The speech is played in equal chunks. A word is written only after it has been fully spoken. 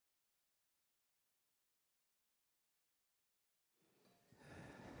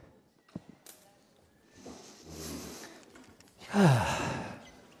How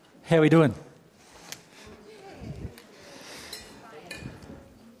are we doing?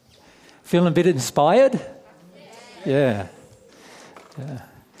 Feeling a bit inspired? Yeah.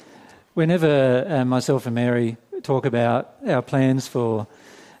 Whenever myself and Mary talk about our plans for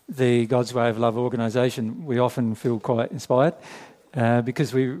the God's Way of Love organisation, we often feel quite inspired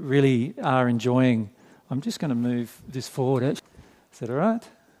because we really are enjoying... I'm just going to move this forward, actually. Is that all right?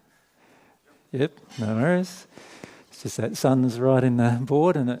 Yep, no worries. It's just that sun's right in the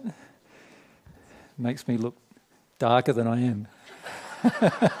board and it makes me look darker than I am.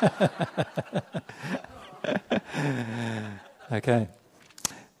 Okay.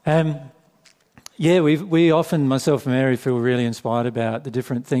 We often, myself and Mary, feel really inspired about the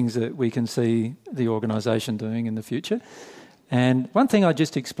different things that we can see the organisation doing in the future. And one thing I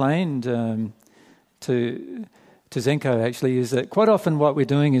just explained to Zenko actually is that quite often what we're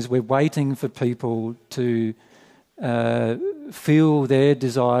doing is we're waiting for people to feel their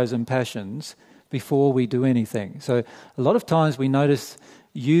desires and passions before we do anything. So a lot of times we notice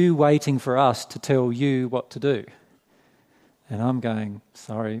you waiting for us to tell you what to do. And I'm going,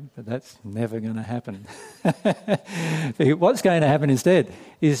 sorry, but that's never going to happen. What's going to happen instead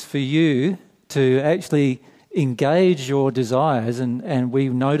is for you to actually engage your desires and we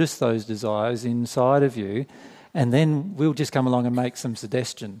notice those desires inside of you, and then we'll just come along and make some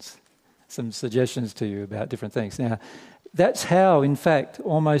suggestions to you about different things. Now, that's how, in fact,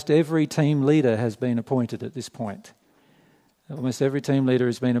 almost every team leader has been appointed at this point. Almost every team leader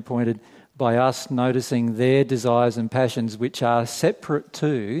has been appointed by us noticing their desires and passions, which are separate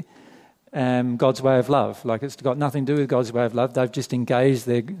to God's way of love. Like, it's got nothing to do with God's way of love. They've just engaged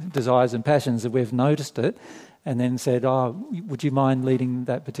their desires and passions, and we've noticed it, and then said, "Oh, would you mind leading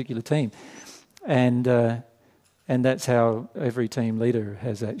that particular team?" And that's how every team leader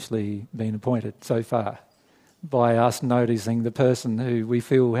has actually been appointed so far, by us noticing the person who we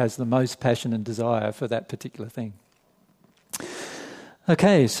feel has the most passion and desire for that particular thing.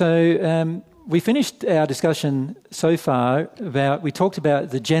 Okay, so we finished our discussion so far we talked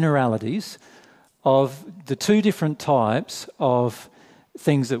about the generalities of the two different types of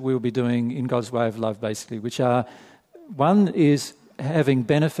things that we'll be doing in God's way of love, basically, which are, one is having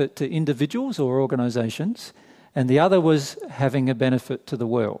benefit to individuals or organisations, and the other was having a benefit to the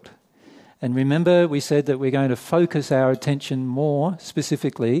world. And remember, we said that we're going to focus our attention more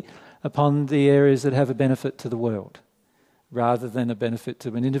specifically upon the areas that have a benefit to the world, rather than a benefit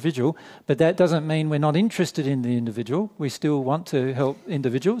to an individual. But that doesn't mean we're not interested in the individual. We still want to help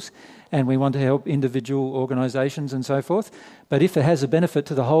individuals, and we want to help individual organisations and so forth. But if it has a benefit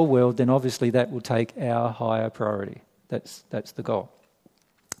to the whole world, then obviously that will take our higher priority. That's the goal.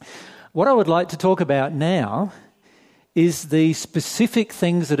 What I would like to talk about now is the specific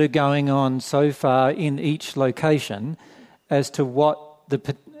things that are going on so far in each location as to what the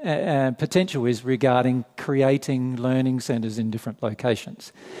potential is regarding creating learning centres in different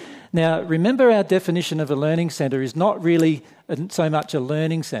locations. Now, remember, our definition of a learning centre is not really so much a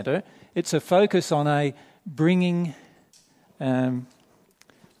learning centre. It's a focus on a bringing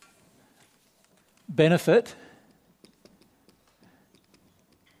benefit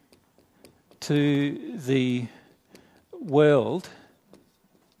to the world,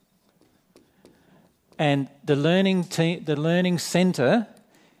 and the learning centre.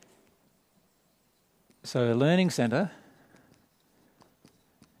 So a learning centre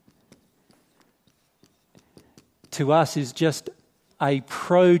to us is just a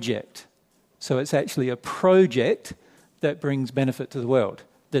project. So it's actually a project that brings benefit to the world,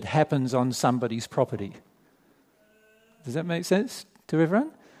 that happens on somebody's property. Does that make sense to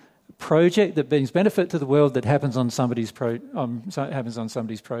everyone? A project that brings benefit to the world that happens on somebody's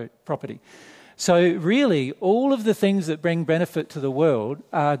property. So really, all of the things that bring benefit to the world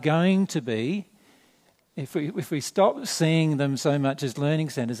are going to be, if we stop seeing them so much as learning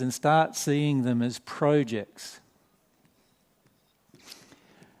centres and start seeing them as projects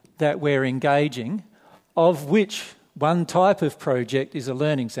that we're engaging, of which one type of project is a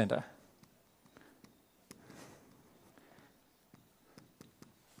learning centre.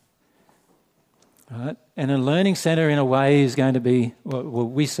 Right? And a learning centre in a way is going to be, well,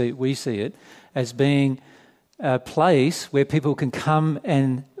 we see it as being a place where people can come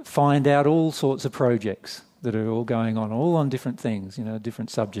and find out all sorts of projects that are all going on, all on different things, different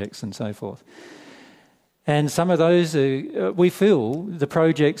subjects and so forth. And some of those, we feel the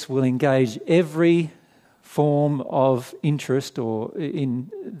projects will engage every form of interest or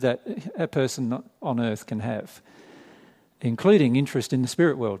in that a person on earth can have, including interest in the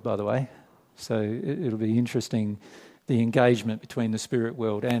spirit world, by the way. So it'll be interesting, the engagement between the spirit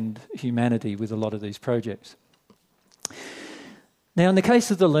world and humanity with a lot of these projects. Now, in the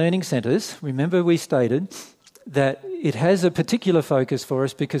case of the learning centres, remember we stated that it has a particular focus for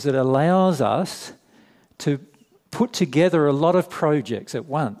us because it allows us to put together a lot of projects at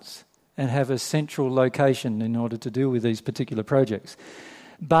once and have a central location in order to deal with these particular projects.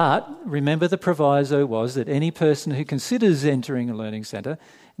 But remember, the proviso was that any person who considers entering a learning centre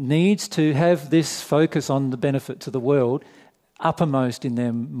needs to have this focus on the benefit to the world uppermost in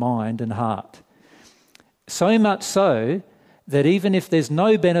their mind and heart. So much so that even if there's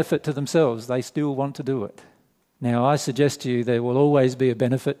no benefit to themselves, they still want to do it. Now, I suggest to you there will always be a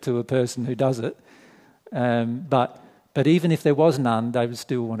benefit to a person who does it, but even if there was none, they would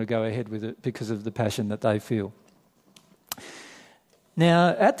still want to go ahead with it because of the passion that they feel. Now,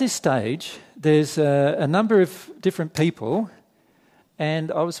 at this stage, there's a number of different people,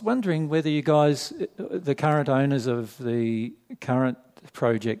 and I was wondering whether you guys, the current owners of the current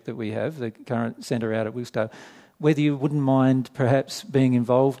project that we have, the current centre out at Wilkesdale, whether you wouldn't mind perhaps being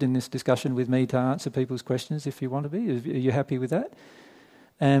involved in this discussion with me to answer people's questions if you want to be. Are you happy with that?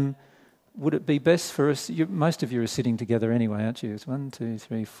 Would it be best for us... most of you are sitting together anyway, aren't you? It's 1, 2,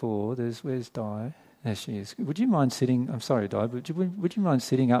 3, 4. Where's Di? There she is. Would you mind sitting... I'm sorry, Di, but would you mind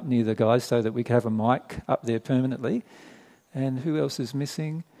sitting up near the guys so that we can have a mic up there permanently? And who else is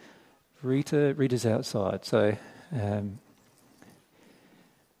missing? Rita. Rita's outside, so...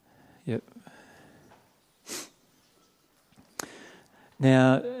 yep.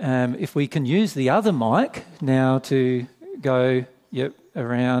 Now, if we can use the other mic now to go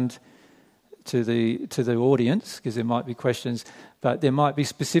around to the audience, because there might be questions, but there might be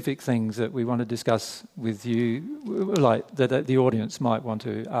specific things that we want to discuss with you, like that the audience might want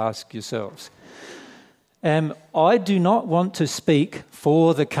to ask yourselves. I do not want to speak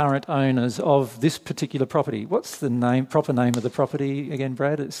for the current owners of this particular property. What's the proper name of the property again,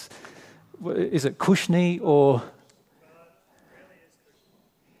 Brad? Is it Kushney or...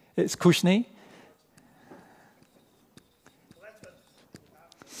 It's Kushney?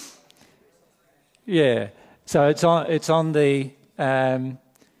 Yeah. So it's on the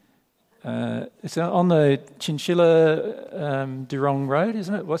Chinchilla Durong Road,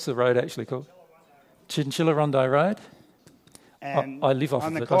 isn't it? What's the road actually called? Chinchilla Rondo Road. And I live off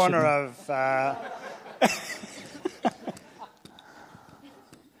on of the corner of.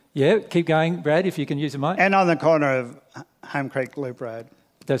 Yeah, keep going, Brad. If you can use a mic. And on the corner of Home Creek Loop Road.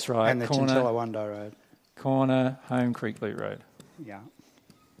 That's right. And the Chinchilla Wando Road. Corner, Home Creek Loop Road. Yeah.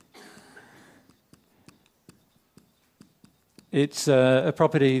 It's a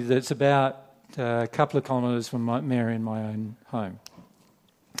property that's about a couple of kilometres from Mary and my own home.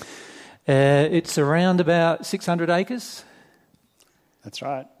 It's around about 600 acres. That's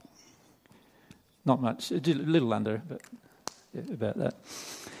right. Not much, a little under, but yeah, about that.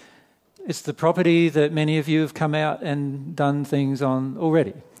 It's the property that many of you have come out and done things on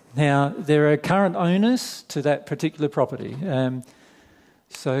already. Now, there are current owners to that particular property.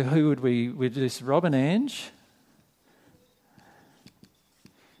 So who would we... With this Rob and Ange...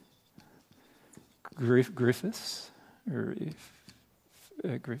 Griffiths. Griffiths.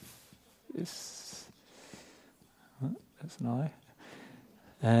 Oh, that's an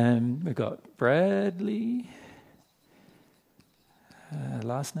I. We've got Bradley.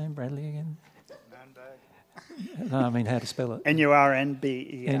 Last name, Bradley again? No, I mean how to spell it.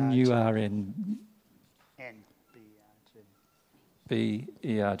 N-U-R-N-B-E-R-G. N-U-R-N... N-B-E-R-G.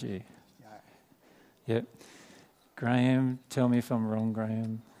 B-E-R-G. Yep. Graham, tell me if I'm wrong,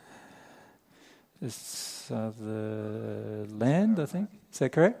 Graham. It's the land, I think. Is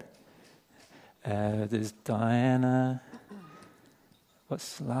that correct? There's Diana.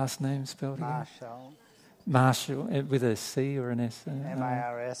 What's the last name spelled again? Marshall, with a C or an S?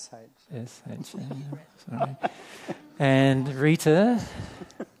 M-A-R-S-H. S-H, sorry. And Rita.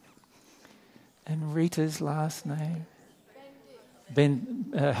 And Rita's last name?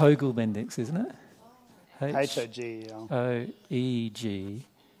 Hogel Bendix, isn't it? H-O-G. O-E-G.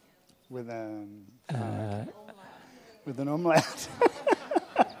 With an umlaut.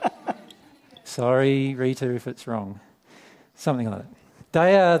 Sorry, Rita, if it's wrong. Something like that.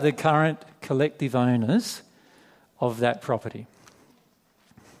 They are the current collective owners of that property.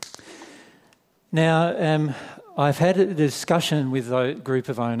 Now, I've had a discussion with a group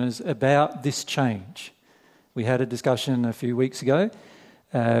of owners about this change. We had a discussion a few weeks ago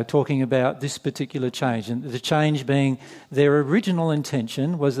talking about this particular change, and the change being their original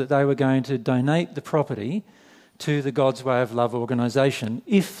intention was that they were going to donate the property to the God's Way of Love organisation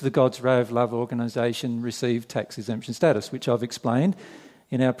if the God's Way of Love organisation received tax exemption status, which I've explained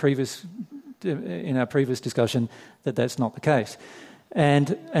in our previous discussion that that's not the case.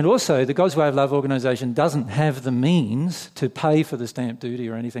 And also, the God's Way of Love organisation doesn't have the means to pay for the stamp duty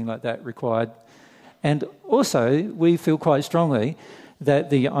or anything like that required. And also, we feel quite strongly that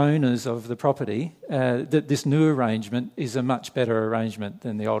the owners of the property, that this new arrangement is a much better arrangement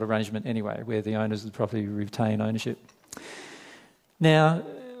than the old arrangement anyway, where the owners of the property retain ownership. Now,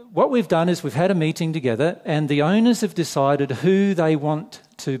 what we've done is we've had a meeting together, and the owners have decided who they want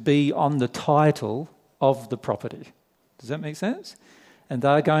to be on the title of the property. Does that make sense? And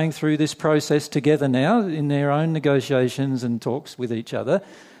they're going through this process together now in their own negotiations and talks with each other.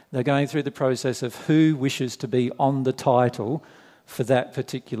 They're going through the process of who wishes to be on the title for that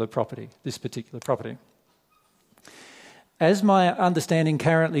particular property, this particular property. As my understanding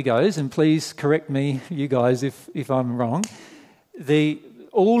currently goes, and please correct me, you guys, if I'm wrong,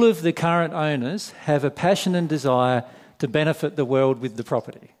 all of the current owners have a passion and desire to benefit the world with the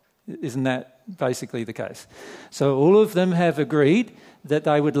property. Isn't that basically the case? So all of them have agreed that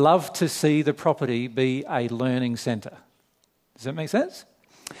they would love to see the property be a learning centre. Does that make sense?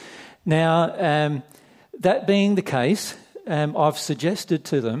 Now, that being the case, I've suggested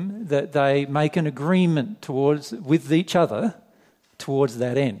to them that they make an agreement with each other towards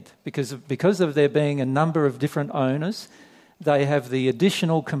that end. Because of there being a number of different owners, they have the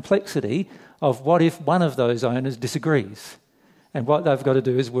additional complexity of what if one of those owners disagrees. And what they've got to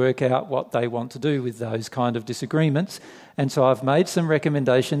do is work out what they want to do with those kind of disagreements. And so I've made some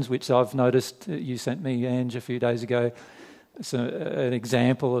recommendations, which I've noticed you sent me, Ange, a few days ago. So an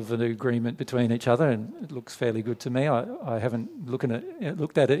example of an agreement between each other, and it looks fairly good to me. I haven't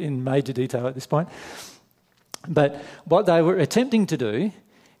looked at it in major detail at this point. But what they were attempting to do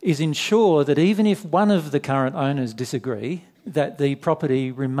is ensure that even if one of the current owners disagree, that the property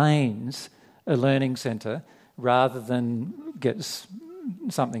remains a learning centre rather than gets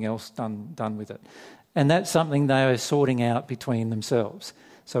something else done with it. And that's something they are sorting out between themselves.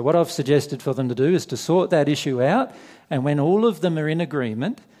 So what I've suggested for them to do is to sort that issue out, and when all of them are in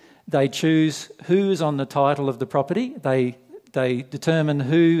agreement, they choose who is on the title of the property. They determine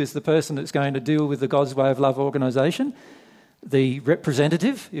who is the person that's going to deal with the God's Way of Love organisation, the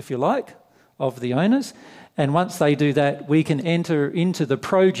representative, if you like, of the owners. And once they do that, we can enter into the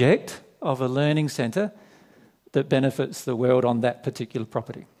project of a learning centre that benefits the world on that particular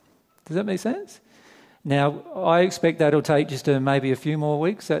property. Does that make sense? Now, I expect that'll take just maybe a few more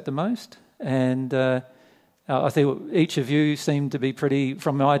weeks at the most. And I think each of you seem to be pretty,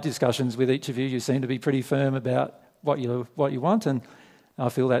 from my discussions with each of you, you seem to be pretty firm about what you want, and I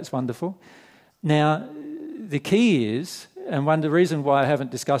feel that's wonderful. Now, the key is, and the reason why I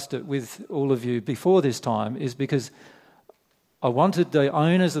haven't discussed it with all of you before this time is because I wanted the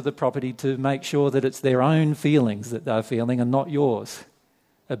owners of the property to make sure that it's their own feelings that they're feeling and not yours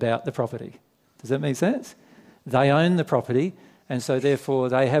about the property. Does that make sense? They own the property, and so therefore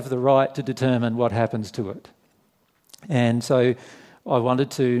they have the right to determine what happens to it. And so I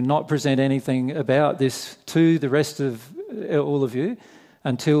wanted to not present anything about this to the rest of all of you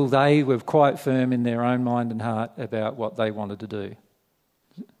until they were quite firm in their own mind and heart about what they wanted to do.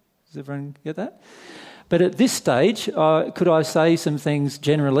 Does everyone get that? But at this stage, could I say some things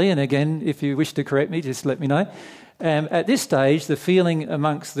generally? And again, if you wish to correct me, just let me know. At this stage, the feeling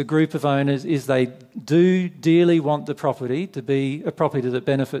amongst the group of owners is they do dearly want the property to be a property that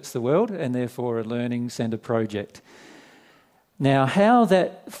benefits the world and therefore a learning centre project. Now, how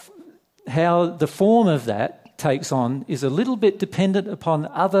the form of that takes on is a little bit dependent upon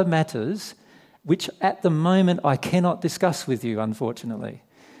other matters which at the moment I cannot discuss with you, unfortunately.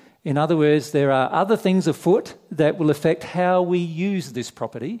 In other words, there are other things afoot that will affect how we use this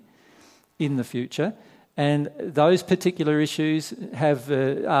property in the future, and those particular issues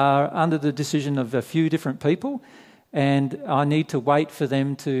are under the decision of a few different people, and I need to wait for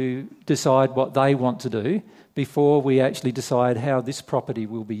them to decide what they want to do before we actually decide how this property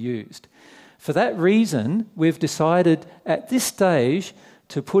will be used. For that reason, we've decided at this stage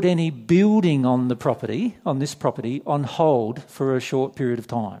to put any building on this property, on hold for a short period of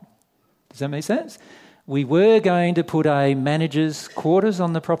time. Does that make sense? We were going to put a manager's quarters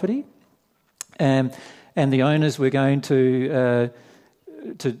on the property, and the owners were going to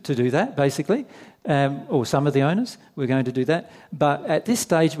do that, basically, or some of the owners were going to do that. But at this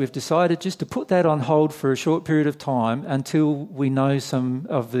stage, we've decided just to put that on hold for a short period of time until we know some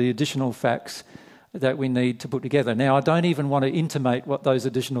of the additional facts that we need to put together. Now, I don't even want to intimate what those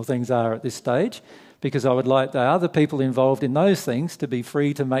additional things are at this stage, because I would like the other people involved in those things to be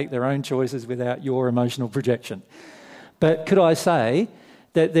free to make their own choices without your emotional projection. But could I say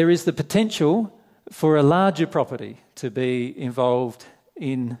that there is the potential for a larger property to be involved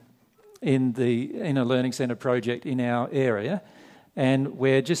in a learning centre project in our area, and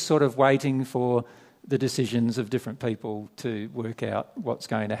we're just sort of waiting for the decisions of different people to work out what's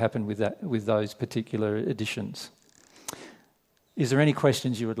going to happen with those particular additions. Is there any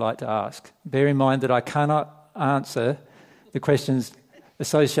questions you would like to ask? Bear in mind that I cannot answer the questions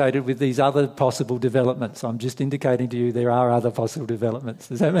associated with these other possible developments. I'm just indicating to you there are other possible developments.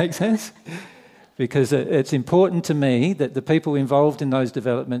 Does that make sense? Because it's important to me that the people involved in those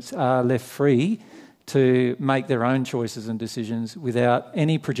developments are left free to make their own choices and decisions without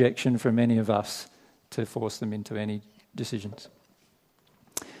any projection from any of us to force them into any decisions.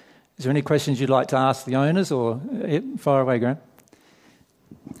 Is there any questions you'd like to ask the owners, or fire away, Graham?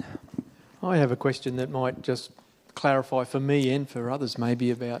 I have a question that might just clarify for me and for others maybe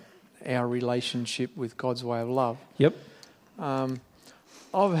about our relationship with God's way of love. Yep.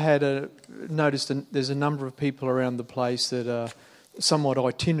 I've noticed there's a number of people around the place that are somewhat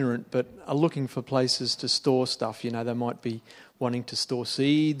itinerant but are looking for places to store stuff. You know, they might be wanting to store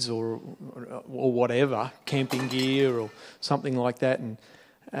seeds or whatever, camping gear or something like that.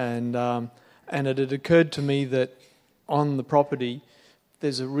 And it had occurred to me that on the property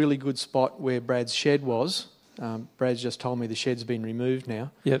there's a really good spot where Brad's shed was. Brad's just told me the shed's been removed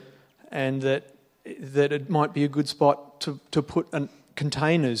now. Yep. And that it might be a good spot to put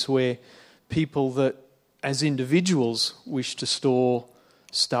containers where people that, as individuals, wish to store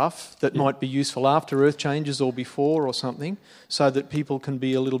stuff that might be useful after earth changes or before or something, so that people can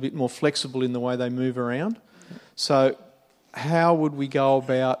be a little bit more flexible in the way they move around. So how would we go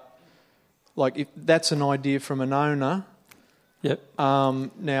about, like, if that's an idea from an owner? Yep.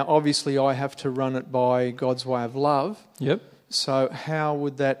 Now, obviously, I have to run it by God's way of love. Yep. So how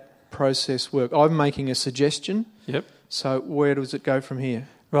would that process work? I'm making a suggestion. Yep. So where does it go from here?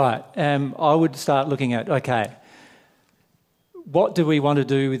 Right. I would start looking at, okay, what do we want to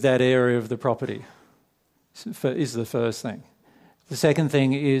do with that area of the property? Is the first thing. The second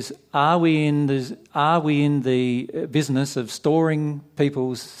thing is, are we in the business of storing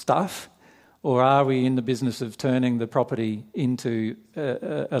people's stuff, or are we in the business of turning the property into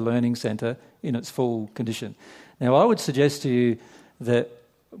a learning centre in its full condition? Now, I would suggest to you that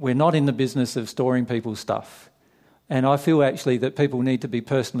we're not in the business of storing people's stuff. And I feel actually that people need to be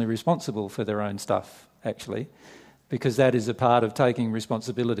personally responsible for their own stuff, actually, because that is a part of taking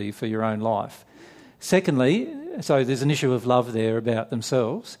responsibility for your own life. Secondly, so there's an issue of love there about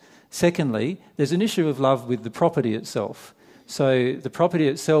themselves. Secondly, there's an issue of love with the property itself. So the property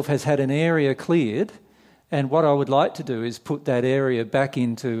itself has had an area cleared, and what I would like to do is put that area back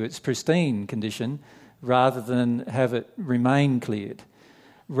into its pristine condition rather than have it remain cleared,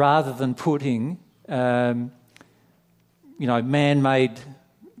 rather than putting man-made,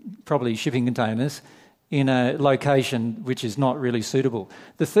 probably shipping containers in a location which is not really suitable.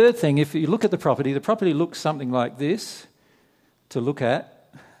 The third thing, if you look at the property looks something like this to look at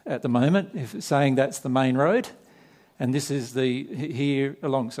the moment, if it's saying that's the main road, and this is we'll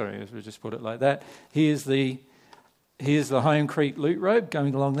just put it like that. Here's the Home Creek Loop Road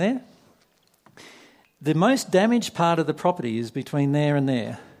going along there. The most damaged part of the property is between there and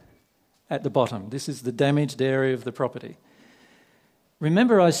there, at the bottom. This is the damaged area of the property.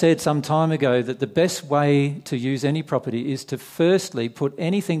 Remember I said some time ago that the best way to use any property is to firstly put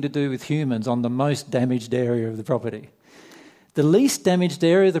anything to do with humans on the most damaged area of the property. The least damaged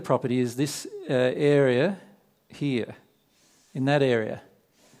area of the property is this area here, in that area,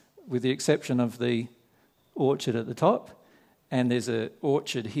 with the exception of the orchard at the top, and there's an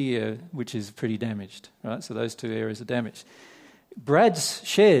orchard here which is pretty damaged, right? So those two areas are damaged. Brad's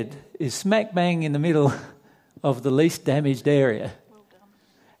shed is smack bang in the middle of the least damaged area. Well done.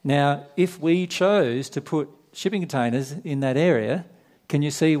 Now, if we chose to put shipping containers in that area, can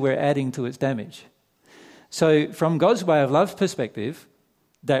you see we're adding to its damage? So from God's way of love perspective,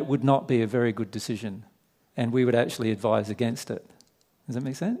 that would not be a very good decision, and we would actually advise against it. Does that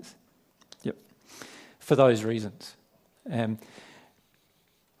make sense? Yep. For those reasons.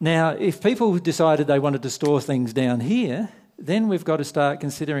 Now, if people decided they wanted to store things down here, then we've got to start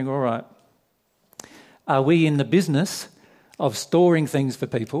considering, all right, are we in the business of storing things for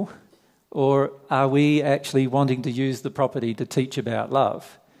people, or are we actually wanting to use the property to teach about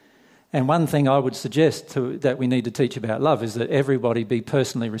love? And one thing I would suggest that we need to teach about love is that everybody be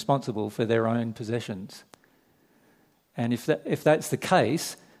personally responsible for their own possessions. And if that's the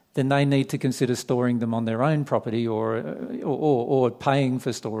case, then they need to consider storing them on their own property or paying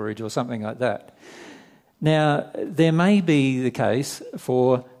for storage or something like that. Now, there may be the case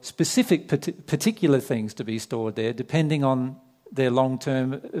for specific particular things to be stored there depending on their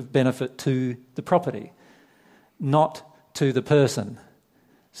long-term benefit to the property, not to the person.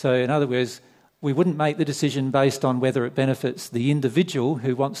 So in other words, we wouldn't make the decision based on whether it benefits the individual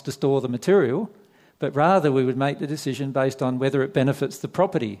who wants to store the material, but rather we would make the decision based on whether it benefits the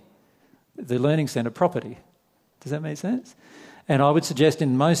property, the learning centre property. Does that make sense? And I would suggest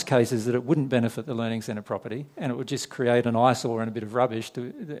in most cases that it wouldn't benefit the learning centre property, and it would just create an eyesore and a bit of rubbish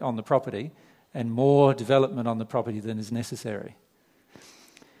on the property and more development on the property than is necessary.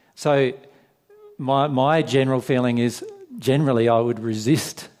 So my general feeling is generally I would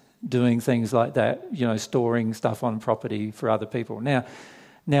resist doing things like that, storing stuff on property for other people. Now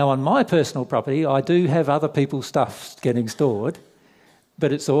on my personal property, I do have other people's stuff getting stored,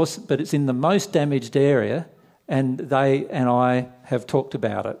 but it's in the most damaged area, and they and I have talked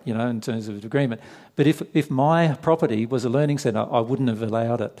about it, in terms of agreement. But if my property was a learning centre, I wouldn't have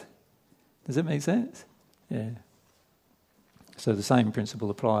allowed it. Does that make sense? Yeah. So the same principle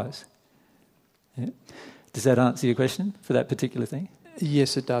applies. Yeah. Does that answer your question for that particular thing?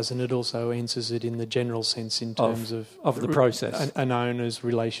 Yes, it does, and it also answers it in the general sense in terms of the process. An owner's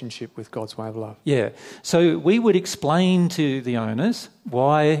relationship with God's way of love. Yeah. So we would explain to the owners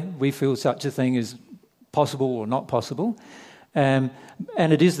why we feel such a thing is possible or not possible. And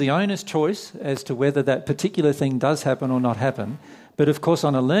it is the owner's choice as to whether that particular thing does happen or not happen. But of course,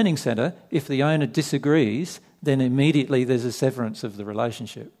 on a learning centre, if the owner disagrees, then immediately there's a severance of the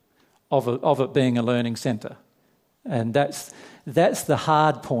relationship of it being a learning centre. And that's the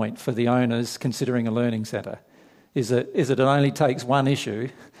hard point for the owners considering a learning centre, is that it only takes one issue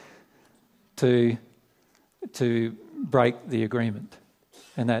to break the agreement.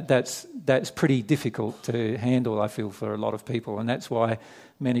 And that's pretty difficult to handle, I feel, for a lot of people. And that's why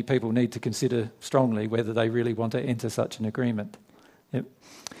many people need to consider strongly whether they really want to enter such an agreement. Yep.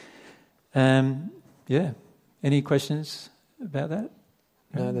 Yeah. Any questions about that?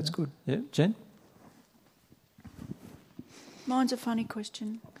 No, that's good. Yeah, Jen? Mine's a funny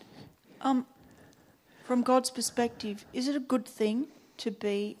question. From God's perspective, is it a good thing to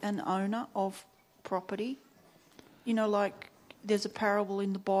be an owner of property? Like there's a parable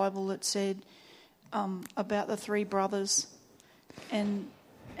in the Bible that said about the three brothers and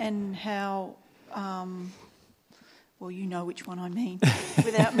how, well, you know which one I mean,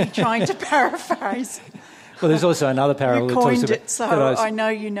 without me trying to paraphrase. Well, there's also another parable you that talks coined about... it, so I know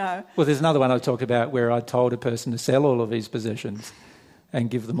you know. Well, there's another one I talk about where I told a person to sell all of his possessions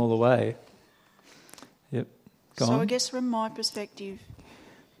and give them all away. Yep. Go on. I guess from my perspective,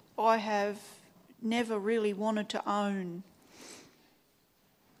 I have never really wanted to own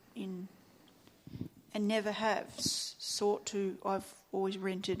and never have sought to. I've always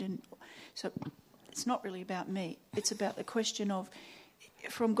rented, and so it's not really about me. It's about the question of,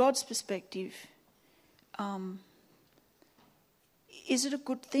 from God's perspective, is it a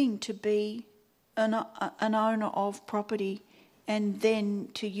good thing to be an owner of property and then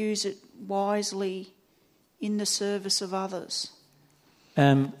to use it wisely in the service of others?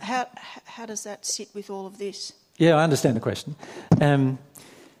 How does that sit with all of this? Yeah, I understand the question.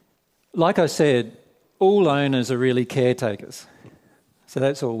 Like I said, all owners are really caretakers. So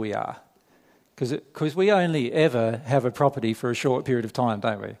that's all we are. Because we only ever have a property for a short period of time,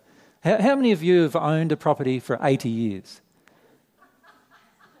 don't we? How many of you have owned a property for 80 years?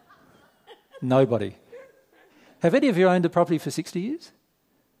 Nobody. Have any of you owned a property for 60 years?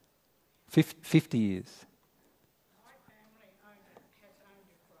 50 years? My family has owned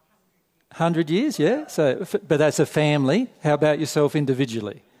it for 100 years, yeah? So, but that's a family. How about yourself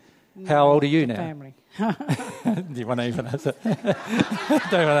individually? How old are you now? Family. Do you want to even answer? Don't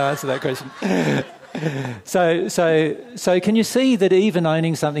want to answer that question. So can you see that even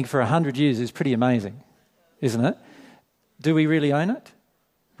owning something for 100 years is pretty amazing, isn't it? Do we really own it?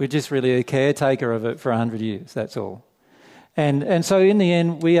 We're just really a caretaker of it for 100 years, that's all. And so in the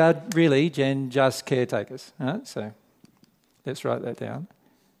end, we are really, Jen, just caretakers. Right? So let's write that down.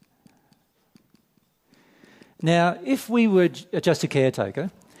 Now, if we were just a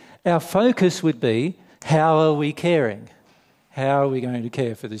caretaker, our focus would be, how are we caring? How are we going to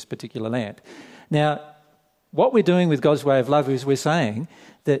care for this particular land? Now, what we're doing with God's way of love is we're saying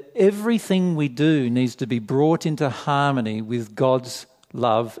that everything we do needs to be brought into harmony with God's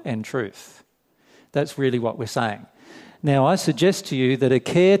love and truth. That's really what we're saying. Now, I suggest to you that a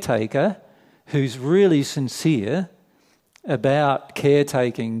caretaker who's really sincere about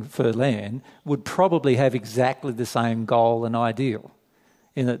caretaking for land would probably have exactly the same goal and ideal,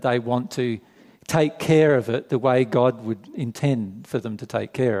 in that they want to take care of it the way God would intend for them to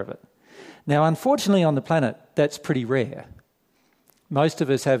take care of it. Now, unfortunately, on the planet, that's pretty rare. Most of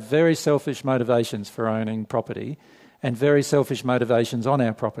us have very selfish motivations for owning property and very selfish motivations on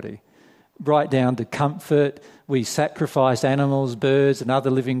our property. right down to comfort. We sacrifice animals, birds and other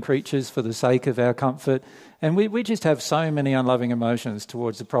living creatures for the sake of our comfort. And we just have so many unloving emotions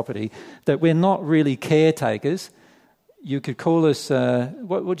towards the property that we're not really caretakers. You could call us,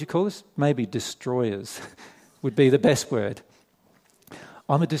 what would you call us? Maybe destroyers would be the best word.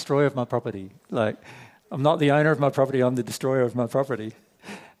 I'm a destroyer of my property. Like, I'm not the owner of my property, I'm the destroyer of my property.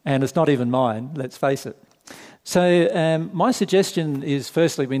 And it's not even mine, let's face it. So my suggestion is,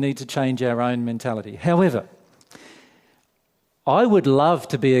 firstly, we need to change our own mentality. However, I would love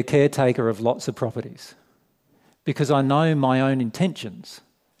to be a caretaker of lots of properties because I know my own intentions,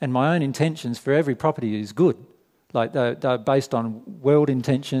 and my own intentions for every property is good. Like they're based on world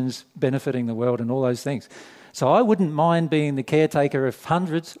intentions, benefiting the world and all those things. So I wouldn't mind being the caretaker of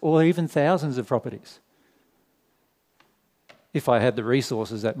hundreds or even thousands of properties if I had the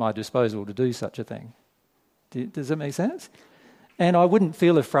resources at my disposal to do such a thing. Does that make sense? And I wouldn't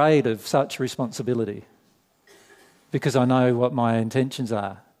feel afraid of such responsibility because I know what my intentions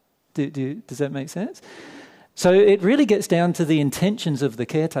are. Does that make sense? So it really gets down to the intentions of the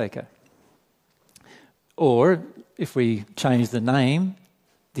caretaker. Or, if we change the name,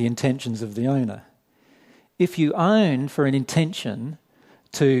 the intentions of the owner. If you own for an intention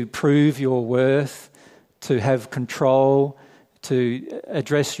to prove your worth, to have control, to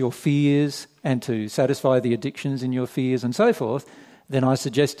address your fears and to satisfy the addictions in your fears and so forth, then I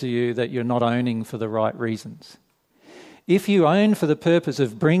suggest to you that you're not owning for the right reasons. If you own for the purpose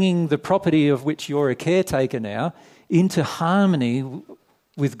of bringing the property of which you're a caretaker now into harmony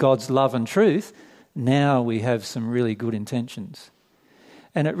with God's love and truth, now we have some really good intentions.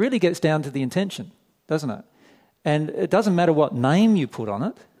 And it really gets down to the intention, doesn't it? And it doesn't matter what name you put on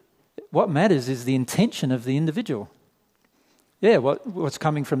it. What matters is the intention of the individual. Yeah, what's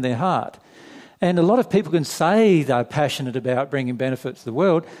coming from their heart. And a lot of people can say they're passionate about bringing benefit to the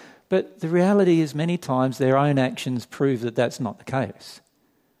world, but the reality is many times their own actions prove that that's not the case.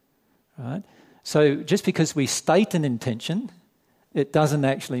 Right? So just because we state an intention, it doesn't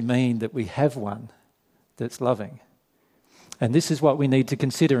actually mean that we have one that's loving. And this is what we need to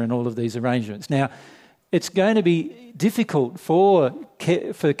consider in all of these arrangements. Now, it's going to be difficult for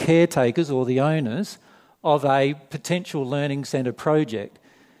caretakers or the owners of a potential learning centre project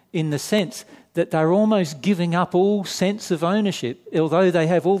in the sense that they're almost giving up all sense of ownership, although they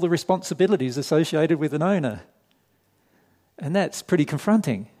have all the responsibilities associated with an owner. And that's pretty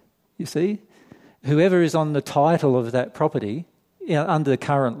confronting, you see. Whoever is on the title of that property, under the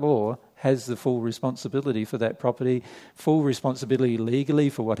current law, has the full responsibility for that property, full responsibility legally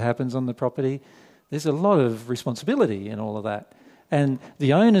for what happens on the property. There's a lot of responsibility in all of that. And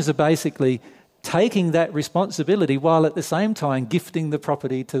the owners are basically taking that responsibility while at the same time gifting the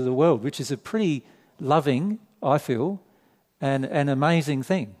property to the world, which is a pretty loving, I feel, and an amazing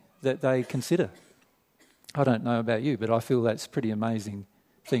thing that they consider. I don't know about you, but I feel that's a pretty amazing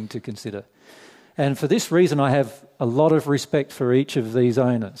thing to consider. And for this reason, I have a lot of respect for each of these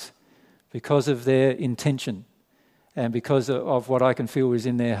owners because of their intention and because of what I can feel is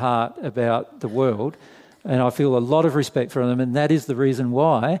in their heart about the world. And I feel a lot of respect for them, and that is the reason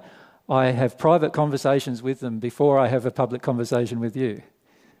why I have private conversations with them before I have a public conversation with you,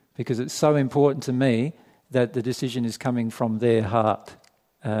 because it's so important to me that the decision is coming from their heart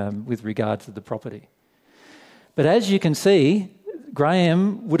with regard to the property. But as you can see,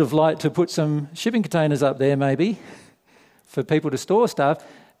 Graham would have liked to put some shipping containers up there maybe for people to store stuff,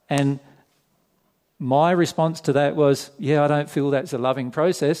 and my response to that was, yeah, I don't feel that's a loving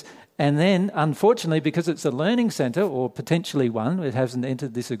process. And then, unfortunately, because it's a learning centre, or potentially one, it hasn't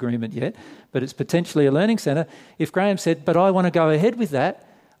entered this agreement yet, but it's potentially a learning centre, if Graham said, but I want to go ahead with that,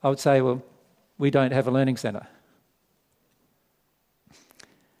 I would say, well, we don't have a learning centre.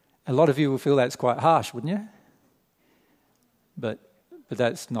 A lot of you will feel that's quite harsh, wouldn't you? But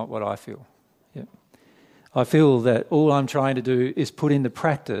that's not what I feel. Yeah. I feel that all I'm trying to do is put into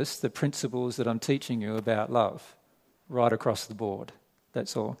practice the principles that I'm teaching you about love right across the board.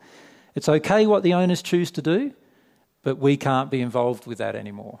 That's all. It's okay what the owners choose to do, but we can't be involved with that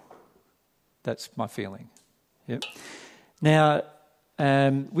anymore. That's my feeling. Yep. Now,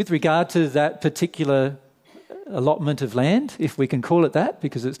 with regard to that particular allotment of land, if we can call it that,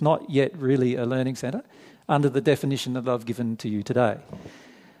 because it's not yet really a learning centre, under the definition that I've given to you today.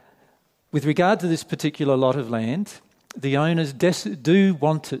 With regard to this particular lot of land, the owners do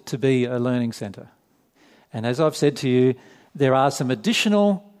want it to be a learning centre. And as I've said to you, there are some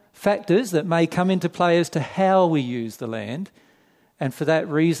additional factors that may come into play as to how we use the land. And for that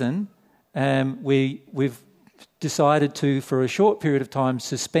reason, we've decided to, for a short period of time,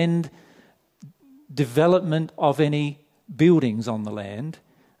 suspend development of any buildings on the land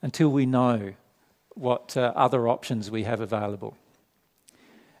until we know what other options we have available.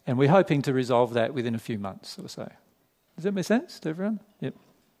 And we're hoping to resolve that within a few months or so. Does that make sense to everyone? Yep.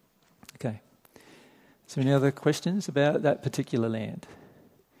 Okay. So any other questions about that particular land?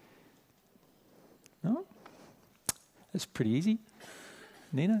 No? That's pretty easy.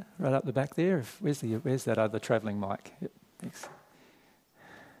 Nina, right up the back there. Where's that other travelling mic? Yep. Thanks.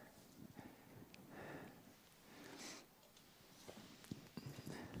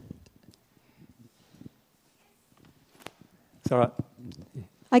 It's all right.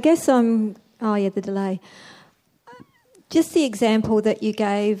 I guess the delay. Just the example that you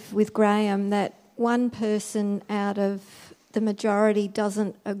gave with Graham, that one person out of the majority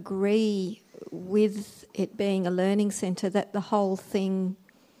doesn't agree with it being a learning centre, that the whole thing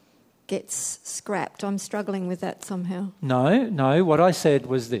gets scrapped. I'm struggling with that somehow. No. What I said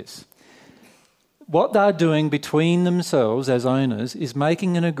was this. What they're doing between themselves as owners is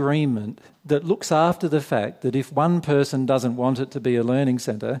making an agreement that looks after the fact that if one person doesn't want it to be a learning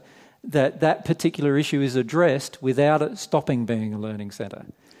centre, that particular issue is addressed without it stopping being a learning centre.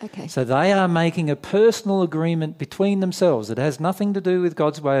 Okay. So they are making a personal agreement between themselves. It has nothing to do with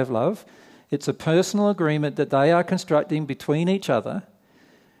God's way of love. It's a personal agreement that they are constructing between each other,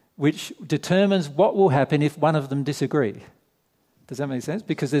 which determines what will happen if one of them disagree. Does that make sense?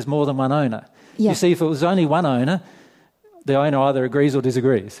 Because there's more than one owner. Yeah. You see, if it was only one owner, the owner either agrees or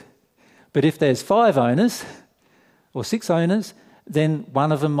disagrees. But if there's 5 owners or 6 owners, then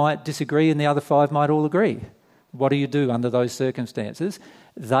one of them might disagree and the other 5 might all agree. What do you do under those circumstances?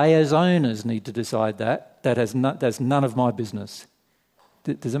 They as owners need to decide that. That's none of my business.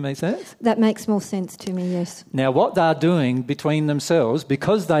 Does that make sense? That makes more sense to me, yes. Now, what they're doing between themselves,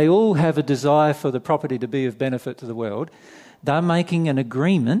 because they all have a desire for the property to be of benefit to the world, they're making an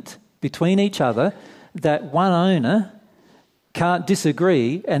agreement between each other that one owner can't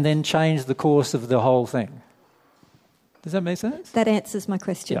disagree and then change the course of the whole thing. Does that make sense? That answers my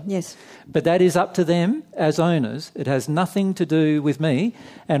question, yes. But that is up to them as owners. It has nothing to do with me,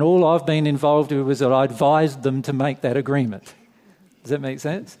 and all I've been involved with was that I advised them to make that agreement. Does that make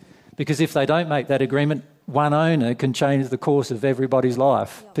sense? Because if they don't make that agreement, one owner can change the course of everybody's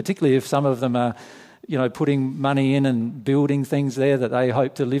life, particularly if some of them are, putting money in and building things there that they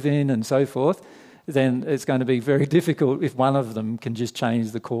hope to live in and so forth, then it's going to be very difficult if one of them can just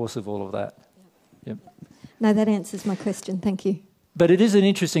change the course of all of that. Yep. No, that answers my question. Thank you. But it is an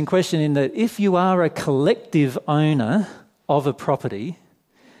interesting question in that if you are a collective owner of a property,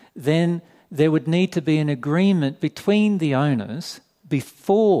 then there would need to be an agreement between the owners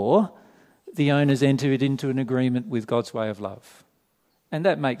before the owners entered into an agreement with God's way of love. And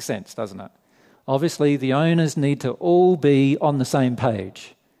that makes sense, doesn't it? Obviously, the owners need to all be on the same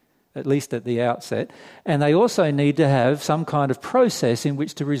page, at least at the outset, and they also need to have some kind of process in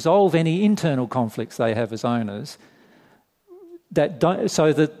which to resolve any internal conflicts they have as owners,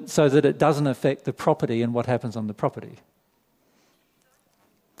 so that it doesn't affect the property and what happens on the property.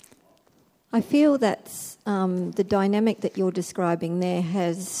 I feel that the dynamic that you're describing there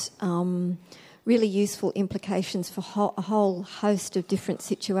has really useful implications for a whole host of different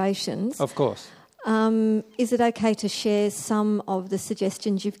situations. Of course. Is it okay to share some of the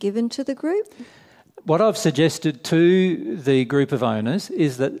suggestions you've given to the group? What I've suggested to the group of owners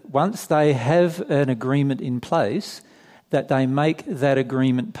is that once they have an agreement in place, that they make that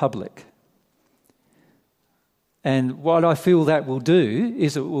agreement public. And what I feel that will do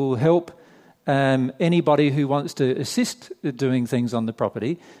is it will help anybody who wants to assist doing things on the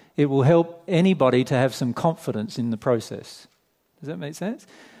property. It will help anybody to have some confidence in the process. Does that make sense?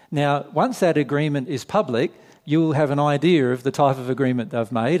 Now, once that agreement is public, you'll have an idea of the type of agreement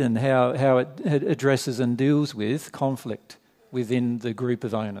they've made and how it addresses and deals with conflict within the group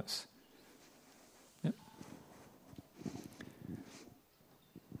of owners. Yep.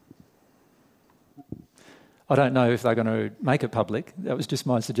 I don't know if they're going to make it public. That was just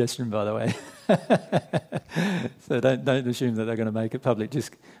my suggestion, by the way. So don't assume that they're going to make it public.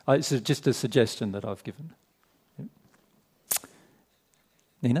 It's just a suggestion that I've given. Yep.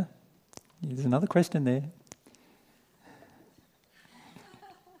 Nina, there's another question there.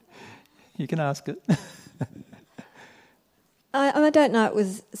 You can ask it. I don't know it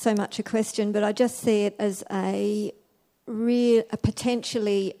was so much a question, but I just see it as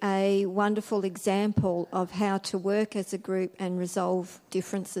potentially a wonderful example of how to work as a group and resolve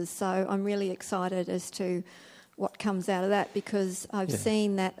differences. So I'm really excited as to what comes out of that, because I've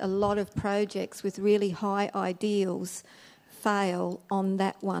seen that a lot of projects with really high ideals fail on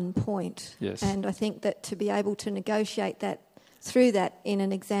that one point. Yes. And I think that to be able to negotiate that through that in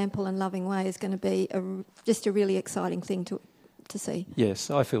an example and loving way is going to be just a really exciting thing to to see. Yes,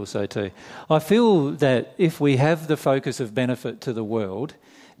 I feel so too. I feel that if we have the focus of benefit to the world,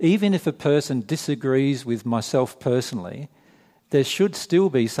 even if a person disagrees with myself personally, there should still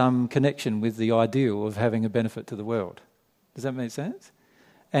be some connection with the ideal of having a benefit to the world. Does that make sense?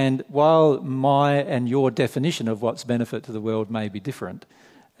 And while my and your definition of what's benefit to the world may be different,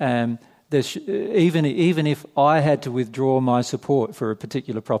 even if I had to withdraw my support for a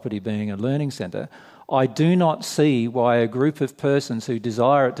particular property being a learning centre, I do not see why a group of persons who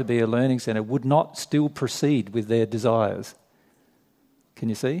desire it to be a learning centre would not still proceed with their desires. Can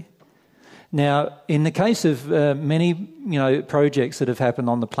you see? Now, in the case of many projects that have happened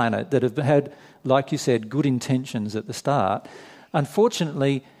on the planet that have had, like you said, good intentions at the start,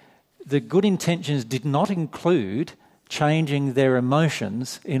 unfortunately, the good intentions did not include changing their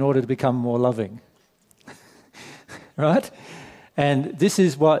emotions in order to become more loving. Right? And this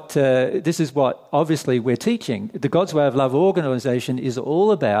is what obviously we're teaching. The God's Way of Love organisation is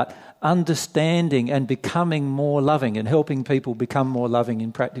all about understanding and becoming more loving and helping people become more loving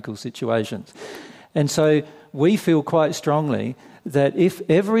in practical situations. And so we feel quite strongly that if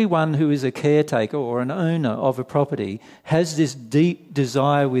everyone who is a caretaker or an owner of a property has this deep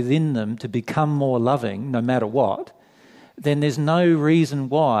desire within them to become more loving, no matter what, then there's no reason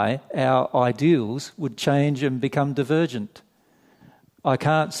why our ideals would change and become divergent. I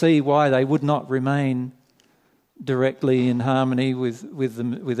can't see why they would not remain directly in harmony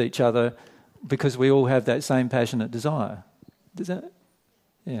with each other, because we all have that same passionate desire. Does that?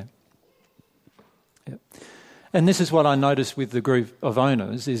 Yeah. Yep. And this is what I noticed with the group of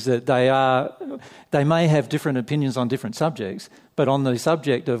owners, is that they may have different opinions on different subjects, but on the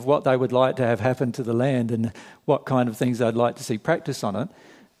subject of what they would like to have happen to the land and what kind of things they'd like to see practice on it,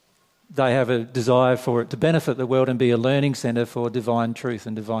 they have a desire for it to benefit the world and be a learning centre for divine truth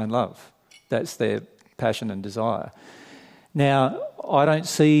and divine love. That's their passion and desire. Now, I don't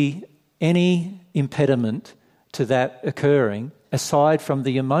see any impediment to that occurring aside from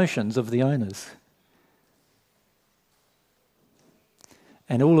the emotions of the owners.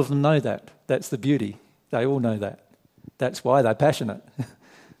 And all of them know that. That's the beauty. They all know that. That's why they're passionate. Does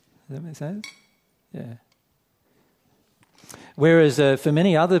that make sense? Yeah. Whereas for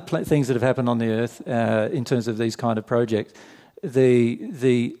many other things that have happened on the earth in terms of these kind of projects,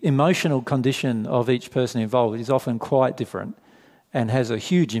 the emotional condition of each person involved is often quite different and has a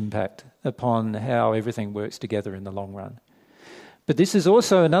huge impact upon how everything works together in the long run. But this is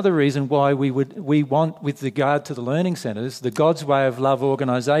also another reason why we want, with regard to the learning centres, the God's Way of Love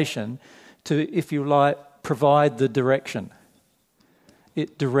organisation to, if you like, provide the direction.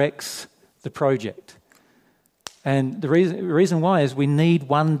 It directs the project. And the reason why is we need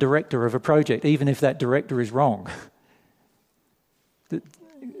one director of a project, even if that director is wrong. Does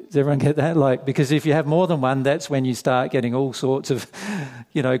everyone get that? Because if you have more than one, that's when you start getting all sorts of,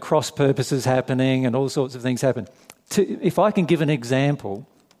 cross purposes happening and all sorts of things happen. If I can give an example,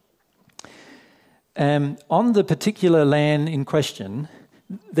 on the particular land in question,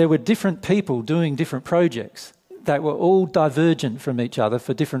 there were different people doing different projects that were all divergent from each other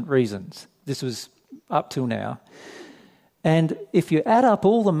for different reasons. This was up till now. And if you add up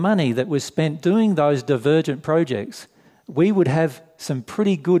all the money that was spent doing those divergent projects, we would have some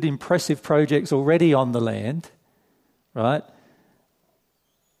pretty good, impressive projects already on the land, right,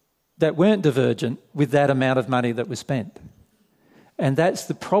 that weren't divergent with that amount of money that was spent. And that's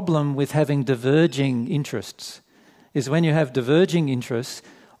the problem with having diverging interests, is when you have diverging interests,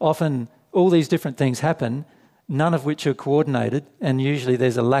 often all these different things happen, none of which are coordinated, and usually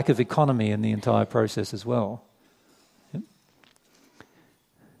there's a lack of economy in the entire process as well. Yep.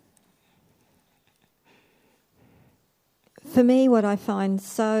 For me, what I find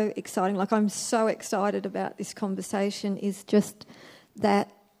so exciting, I'm so excited about this conversation, is just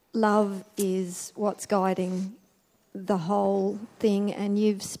that love is what's guiding the whole thing, and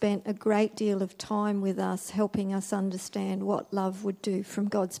you've spent a great deal of time with us helping us understand what love would do from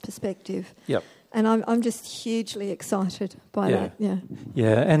God's perspective. Yep. And I'm just hugely excited by that. Yeah.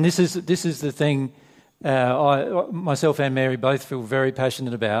 Yeah, and this is the thing myself and Mary both feel very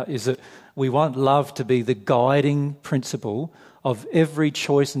passionate about, is that we want love to be the guiding principle of every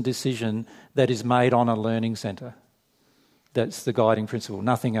choice and decision that is made on a learning centre. That's the guiding principle,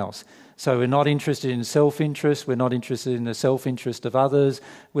 nothing else. So we're not interested in self-interest, we're not interested in the self-interest of others,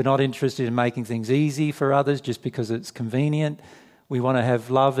 we're not interested in making things easy for others just because it's convenient. We want to have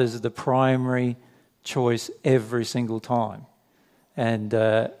love as the primary choice every single time. And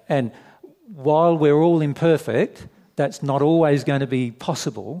while we're all imperfect, that's not always going to be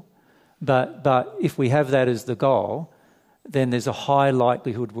possible, but if we have that as the goal, then there's a high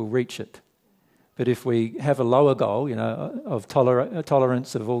likelihood we'll reach it. But if we have a lower goal, of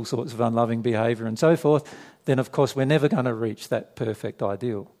tolerance of all sorts of unloving behaviour and so forth, then of course we're never going to reach that perfect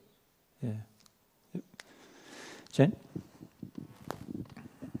ideal. Yeah. Yep. Jen?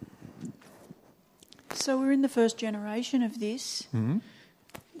 So we're in the first generation of this. Mm-hmm.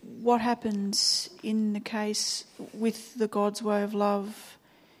 What happens in the case with the God's way of love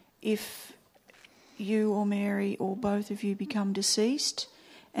if you or Mary or both of you become deceased?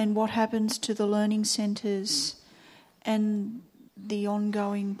 And what happens to the learning centres and the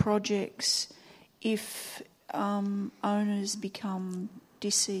ongoing projects if owners become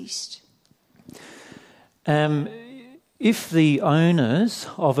deceased? If the owners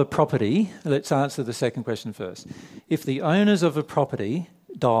of a property, let's answer the second question first. If the owners of a property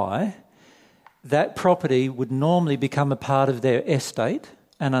die, that property would normally become a part of their estate,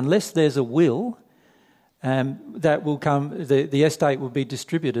 and unless there's a will, that will come. The estate will be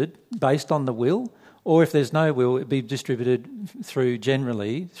distributed based on the will, or if there's no will, it'll be distributed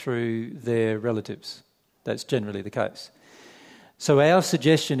generally through their relatives. That's generally the case. So our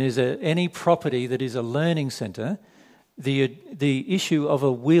suggestion is that any property that is a learning centre, the issue of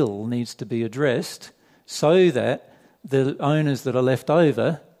a will needs to be addressed so that the owners that are left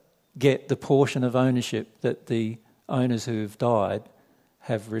over get the portion of ownership that the owners who have died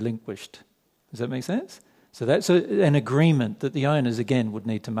have relinquished. Does that make sense? So that's an agreement that the owners, again, would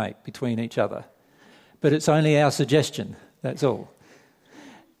need to make between each other. But it's only our suggestion, that's all.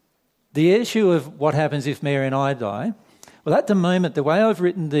 The issue of what happens if Mary and I die, well, at the moment, the way I've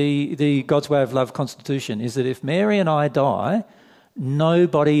written the God's Way of Love Constitution is that if Mary and I die,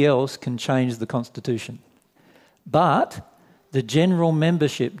 nobody else can change the Constitution. But the general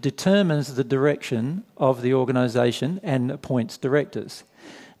membership determines the direction of the organisation and appoints directors.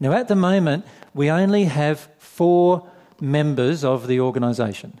 Now, at the moment, we only have 4 members of the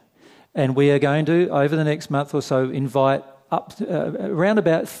organisation, and we are going to, over the next month or so, invite up around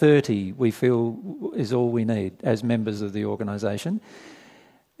about 30, we feel, is all we need as members of the organisation.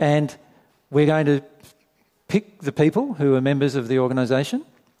 And we're going to pick the people who are members of the organisation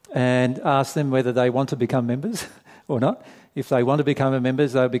and ask them whether they want to become members or not. If they want to become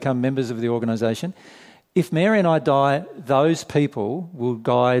members, they'll become members of the organisation. If Mary and I die, those people will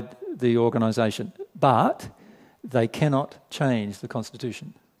guide the organisation, but they cannot change the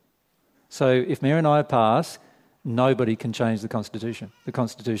Constitution. So if Mary and I pass, nobody can change the Constitution. The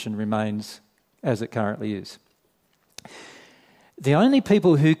Constitution remains as it currently is. The only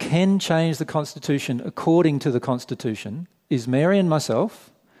people who can change the Constitution according to the Constitution is Mary and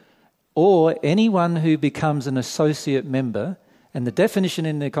myself, or anyone who becomes an associate member. And the definition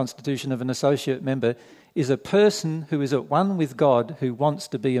in the Constitution of an associate member is a person who is at one with God who wants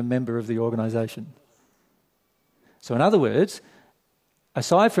to be a member of the organisation. So in other words,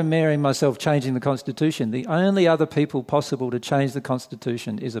 aside from Mary and myself changing the Constitution, the only other people possible to change the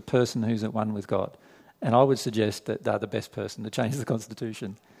Constitution is a person who's at one with God. And I would suggest that they're the best person to change the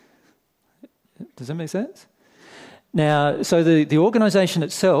Constitution. Does that make sense? Now, so the organisation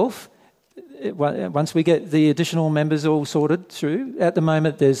itself, once we get the additional members all sorted through, at the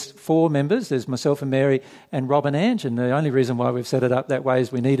moment there's 4 members. There's myself and Mary and Rob and Ange, and the only reason why we've set it up that way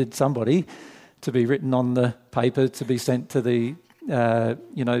is we needed somebody to be written on the paper to be sent to the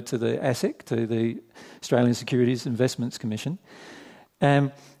to the ASIC, to the Australian Securities Investments Commission.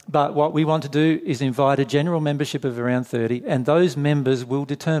 But what we want to do is invite a general membership of around 30, and those members will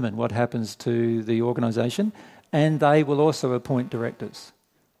determine what happens to the organisation, and they will also appoint directors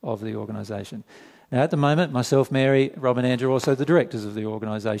of the organisation. Now, at the moment, myself, Mary, Rob and Andrew are also the directors of the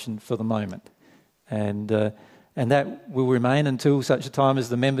organisation for the moment. And that will remain until such a time as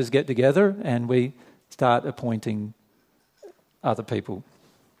the members get together and we start appointing other people.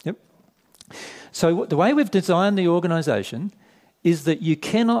 Yep. So the way we've designed the organisation is that you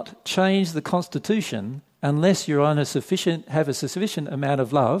cannot change the Constitution unless you're have a sufficient amount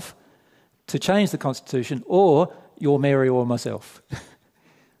of love to change the Constitution, or you're Mary or myself.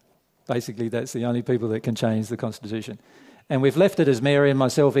 Basically, that's the only people that can change the Constitution. And we've left it as Mary and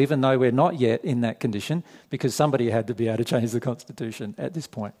myself, even though we're not yet in that condition, because somebody had to be able to change the Constitution at this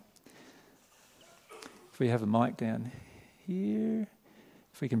point. If we have a mic down here,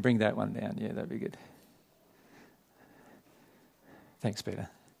 if we can bring that one down, yeah, that'd be good. Thanks, Peter.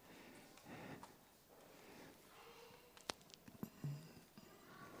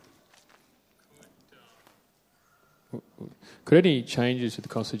 Could any changes to the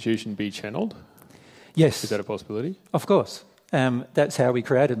Constitution be channelled? Yes. Is that a possibility? Of course. That's how we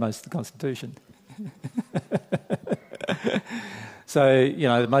created most of the Constitution. So,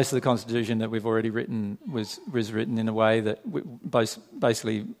 most of the Constitution that we've already written was written in a way that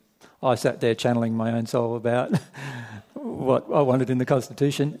basically I sat there channeling my own soul about what I wanted in the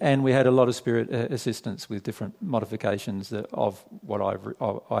Constitution, and we had a lot of spirit assistance with different modifications of what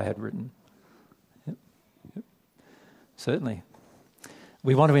I had written. Yep. Yep. Certainly.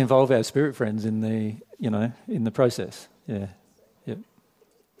 We want to involve our spirit friends in the process. Yeah. Yep.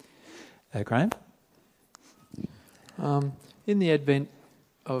 Graham? In the advent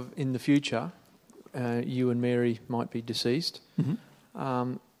in the future, you and Mary might be deceased.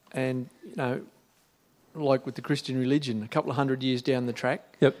 Mm-hmm. And, like with the Christian religion, a couple of hundred years down the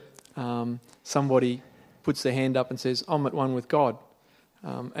track, Yep. Somebody puts their hand up and says, I'm at one with God,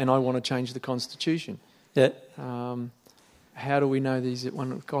 and I want to change the Constitution. Yeah. How do we know that he's at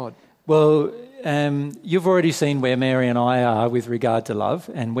one with God? Well, you've already seen where Mary and I are with regard to love,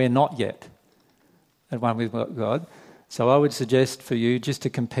 and we're not yet at one with God. So I would suggest for you just to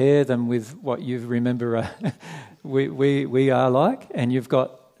compare them with what you remember we are like, and you've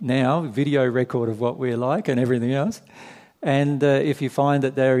got now video record of what we're like and everything else. And if you find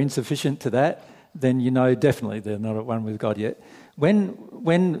that they're insufficient to that, then you know definitely they're not at one with God yet.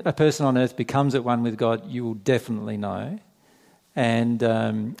 When a person on earth becomes at one with God, you will definitely know. And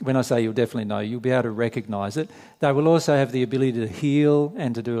when I say you'll definitely know, you'll be able to recognise it. They will also have the ability to heal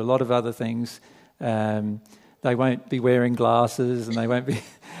and to do a lot of other things. They won't be wearing glasses and they won't be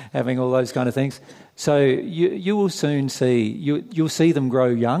having all those kind of things. So you will soon see, you'll see them grow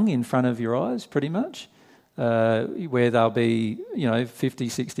young in front of your eyes pretty much, where they'll be 50,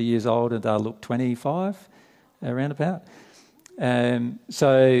 60 years old and they'll look 25, around about.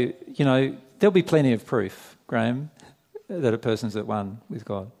 So there'll be plenty of proof, Graham, that a person's at one with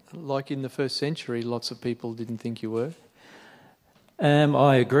God. Like in the first century, lots of people didn't think you were.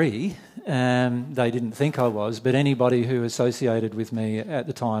 I agree. They didn't think I was, but anybody who associated with me at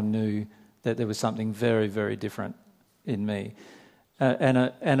the time knew that there was something very, very different in me. And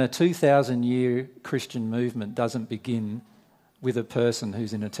a 2,000-year Christian movement doesn't begin with a person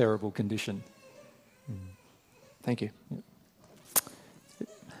who's in a terrible condition. Thank you. Yep.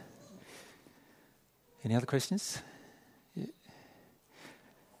 Any other questions? Yeah.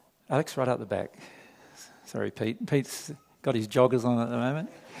 Alex, right up the back. Sorry, Pete. Pete's got his joggers on at the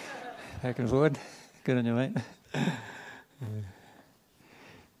moment. Back and forward. Good on you, mate.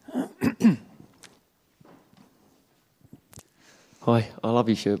 Hi, I love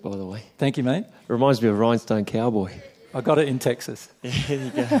your shirt, by the way. Thank you, mate. It reminds me of Rhinestone Cowboy. I got it in Texas. There you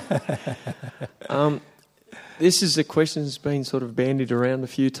go. This is a question that's been sort of bandied around a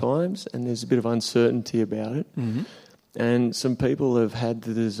few times, and there's a bit of uncertainty about it. Mm-hmm. And some people have had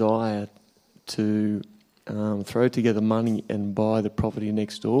the desire to throw together money and buy the property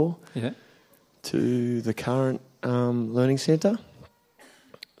next door to the current learning centre.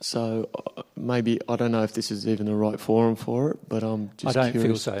 So maybe, I don't know if this is even the right forum for it, but I'm just I don't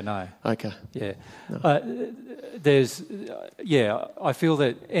curious. feel so, no. Okay. Yeah. No. I feel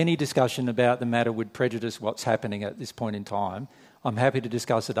that any discussion about the matter would prejudice what's happening at this point in time. I'm happy to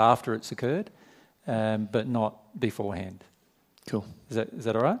discuss it after it's occurred, but not beforehand. Cool. Is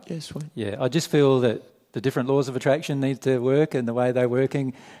that all right? Yeah, sweet. Yeah, I just feel that the different laws of attraction need to work and the way they're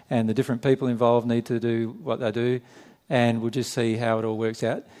working, and the different people involved need to do what they do, and we'll just see how it all works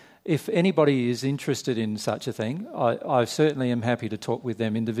out. If anybody is interested in such a thing, I certainly am happy to talk with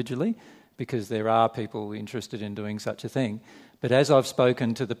them individually, because there are people interested in doing such a thing. But as I've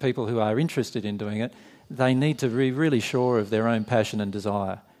spoken to the people who are interested in doing it, they need to be really sure of their own passion and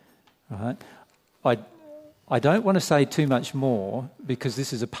desire. Right? I don't want to say too much more, because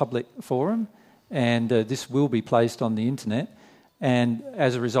this is a public forum, and this will be placed on the internet. And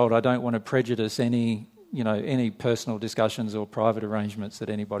as a result, I don't want to prejudice any personal discussions or private arrangements that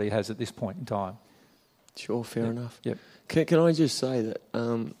anybody has at this point in time. Sure, fair enough. Yep. Can I just say that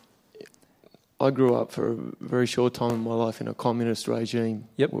I grew up for a very short time in my life in a communist regime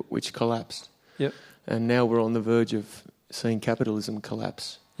which collapsed. Yep. And now we're on the verge of seeing capitalism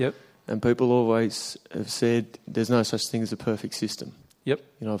collapse. Yep. And people always have said there's no such thing as a perfect system. Yep.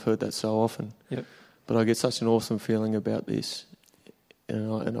 I've heard that so often. Yep. But I get such an awesome feeling about this.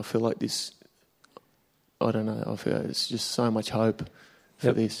 And I feel like this, I don't know, I feel it's just so much hope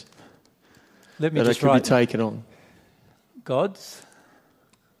for this. Let me that just it could write be taken on. God's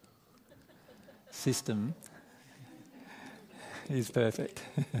system is perfect.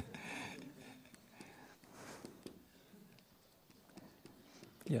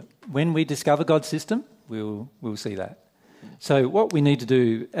 Yeah. When we discover God's system, we'll see that. So what we need to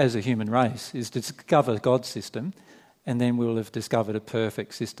do as a human race is to discover God's system, and then we'll have discovered a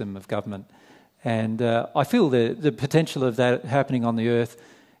perfect system of government. And I feel the potential of that happening on the earth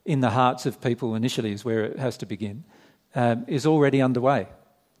in the hearts of people initially is where it has to begin, is already underway.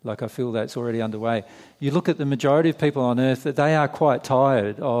 Like I feel that's already underway. You look at the majority of people on earth, that they are quite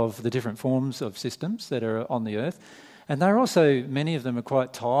tired of the different forms of systems that are on the earth. And they're also, many of them are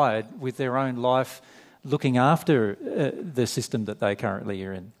quite tired with their own life looking after the system that they currently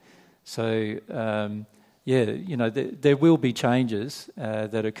are in. So, there will be changes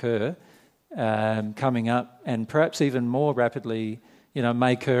that occur coming up, and perhaps even more rapidly,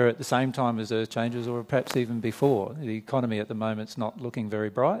 may occur at the same time as Earth changes, or perhaps even before. The economy at the moment's not looking very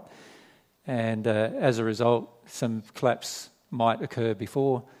bright, and as a result, some collapse might occur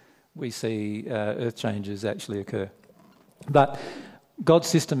before we see Earth changes actually occur. But God's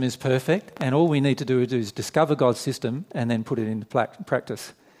system is perfect, and all we need to do is discover God's system and then put it into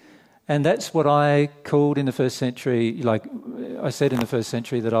practice. And that's what I called in the first century, like I said in the first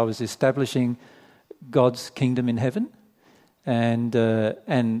century, that I was establishing God's kingdom in heaven, and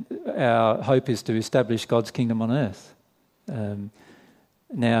our hope is to establish God's kingdom on earth.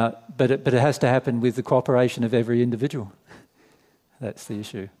 But it has to happen with the cooperation of every individual. That's the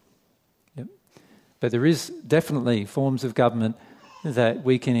issue. Yep. But there is definitely forms of government that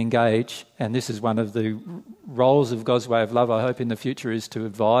we can engage, and this is one of the roles of God's Way of Love, I hope, in the future, is to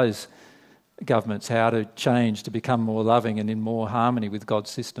advise governments how to change to become more loving and in more harmony with God's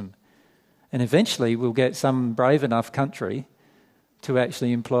system. And eventually we'll get some brave enough country to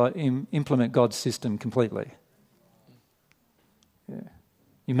actually implement God's system completely. Yeah.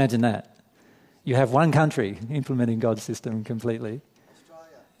 Imagine that. You have one country implementing God's system completely.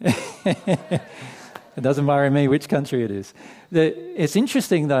 Australia. It doesn't worry me which country it is. It's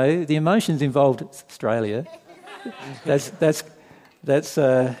interesting, though, the emotions involved. Australia.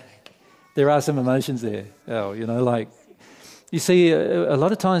 There are some emotions there. You see, a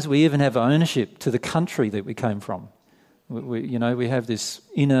lot of times we even have ownership to the country that we came from. We have this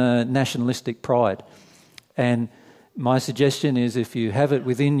inner nationalistic pride. And my suggestion is, if you have it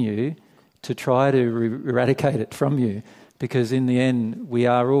within you, to try to eradicate it from you, because in the end we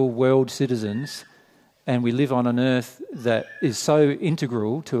are all world citizens, and we live on an earth that is so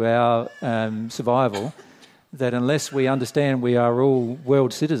integral to our survival that unless we understand we are all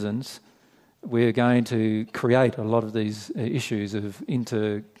world citizens, we're going to create a lot of these issues of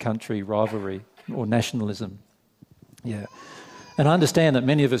inter-country rivalry or nationalism. Yeah. And I understand that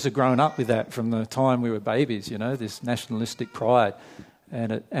many of us have grown up with that from the time we were babies, this nationalistic pride.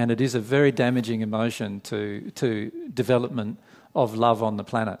 And it is a very damaging emotion to development of love on the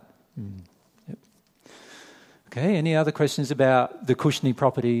planet. Mm. Yep. Okay, any other questions about the Kushney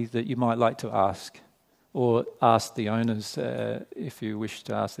property that you might like to ask? Or ask the owners if you wish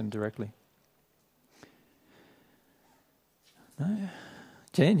to ask them directly. No?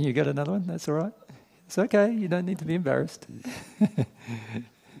 Jen, you got another one? That's all right. It's okay, you don't need to be embarrassed.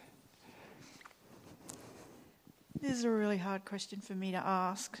 This is a really hard question for me to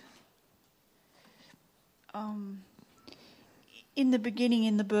ask. In the beginning,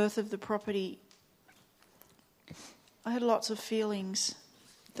 in the birth of the property, I had lots of feelings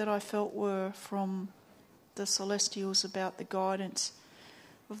that I felt were from the celestials about the guidance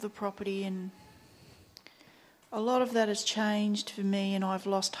of the property, and a lot of that has changed for me, and I've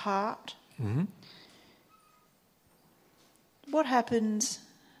lost heart. Mm-hmm. What happens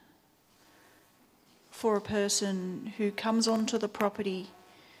for a person who comes onto the property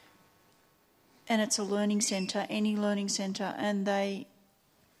and it's a learning centre, any learning centre, and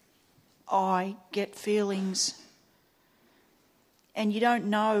I get feelings, and you don't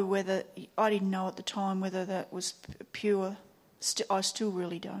know whether, I didn't know at the time whether that was pure, I still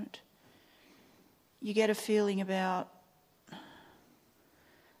really don't. You get a feeling about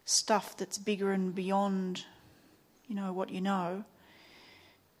stuff that's bigger and beyond, what you know.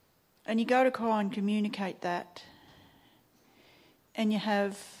 And you go to try and communicate that. And you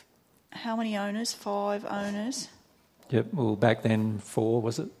have how many owners? 5 owners? Yep, well, back then 4,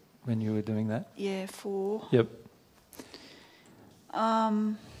 was it, when you were doing that? Yeah, 4. Yep.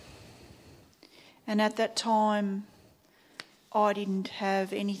 And at that time, I didn't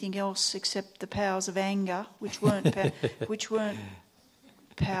have anything else except the powers of anger, which weren't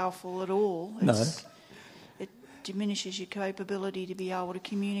powerful at all. It diminishes your capability to be able to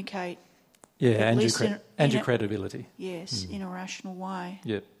communicate. Yeah, and your credibility. Yes, in a rational way.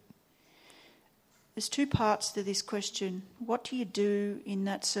 Yep. There's 2 parts to this question. What do you do in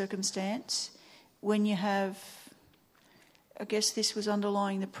that circumstance when you have, I guess this was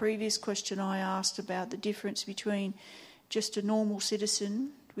underlying the previous question I asked about the difference between just a normal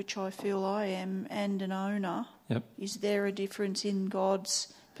citizen, which I feel I am, and an owner. Yep. Is there a difference in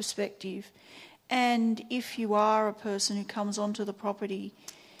God's perspective? And if you are a person who comes onto the property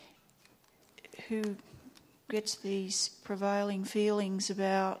who gets these prevailing feelings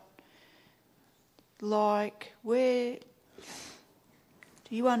about, like, where...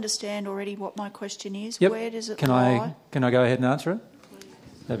 Do you understand already what my question is? Yep. Where does it lie? Can I go ahead and answer it?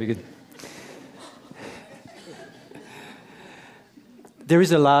 That'd be good. There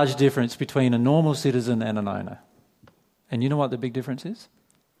is a large difference between a normal citizen and an owner. And you know what the big difference is?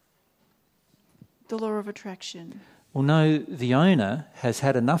 The law of attraction. Well, no, the owner has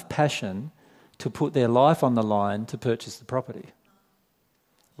had enough passion to put their life on the line to purchase the property,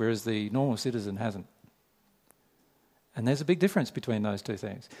 whereas the normal citizen hasn't. And there's a big difference between those two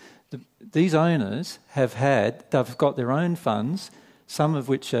things. These owners they've got their own funds, some of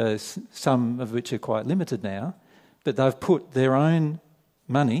which are quite limited now, but they've put their own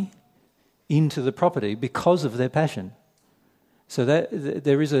money into the property because of their passion. So that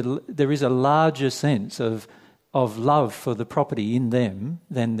there is a larger sense of love for the property in them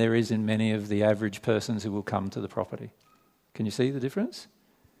than there is in many of the average persons who will come to the property. Can you see the difference?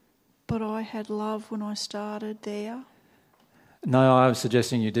 But I had love when I started there. No, I was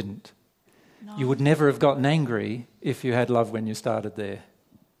suggesting you didn't. No. You would never have gotten angry if you had love when you started there.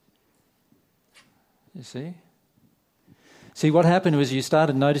 You see? See, what happened was you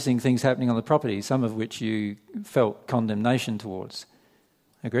started noticing things happening on the property, some of which you felt condemnation towards.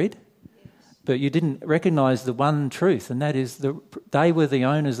 Agreed? Yes. But you didn't recognise the one truth, and that is they were the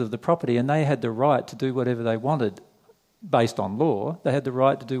owners of the property and they had the right to do whatever they wanted based on law. They had the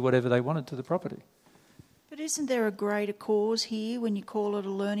right to do whatever they wanted to the property. But isn't there a greater cause here when you call it a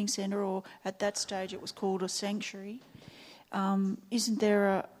learning centre, or at that stage it was called a sanctuary? Isn't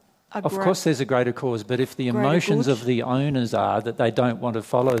there Of course there's a greater cause, but if the emotions of the owners are that they don't want to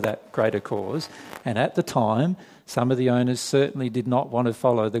follow that greater cause, and at the time some of the owners certainly did not want to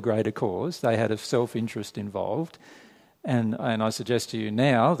follow the greater cause, they had a self-interest involved, and I suggest to you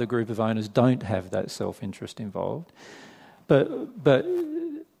now the group of owners don't have that self-interest involved. But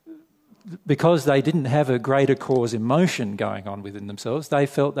because they didn't have a greater cause emotion going on within themselves, they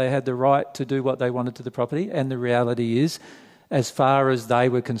felt they had the right to do what they wanted to the property, and the reality is, as far as they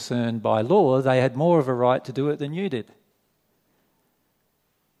were concerned by law, they had more of a right to do it than you did.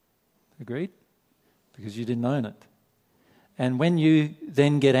 Agreed? Because you didn't own it. And when you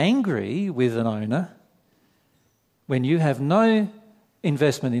then get angry with an owner, when you have no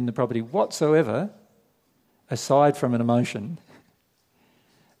investment in the property whatsoever, aside from an emotion,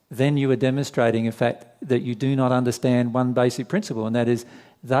 then you are demonstrating a fact that you do not understand one basic principle, and that is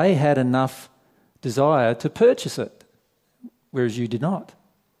they had enough desire to purchase it, whereas you did not.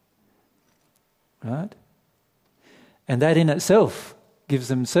 Right? And that in itself gives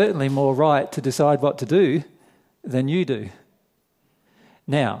them certainly more right to decide what to do than you do.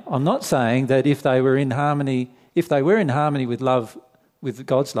 Now, I'm not saying that if they were in harmony with love, with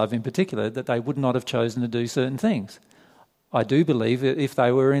God's love in particular, that they would not have chosen to do certain things. I do believe that if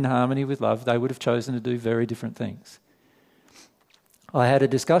they were in harmony with love, they would have chosen to do very different things. I had a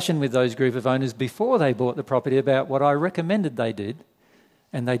discussion with those group of owners before they bought the property about what I recommended they did,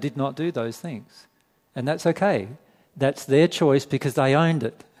 and they did not do those things. And that's okay. That's their choice because they owned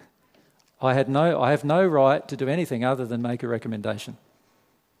it. I have no right to do anything other than make a recommendation.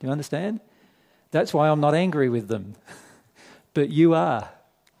 Do you understand? That's why I'm not angry with them. But you are.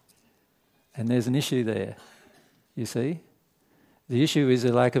 And there's an issue there, you see? The issue is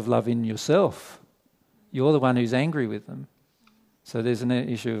a lack of love in yourself. You're the one who's angry with them. So there's an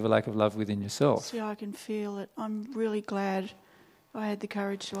issue of a lack of love within yourself. See, I can feel it. I'm really glad I had the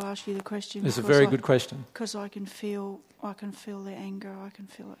courage to ask you the question. It's a very good question. Because I can feel the anger. I can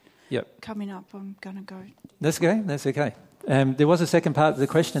feel it. Yep. Coming up, I'm going to go. That's okay. That's okay. There was a second part of the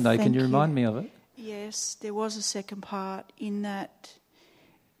question, though. Can you remind me of it? Yes, there was a second part in that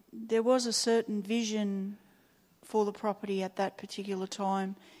there was a certain vision for the property at that particular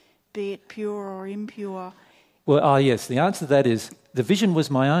time, be it pure or impure. Well, yes, the answer to that is the vision was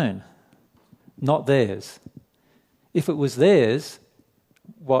my own, not theirs. If it was theirs,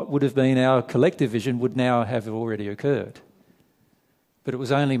 what would have been our collective vision would now have already occurred. But it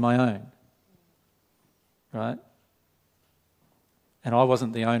was only my own, right? And I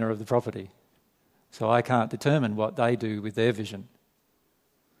wasn't the owner of the property, so I can't determine what they do with their vision.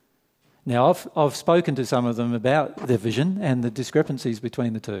 Now, I've spoken to some of them about their vision and the discrepancies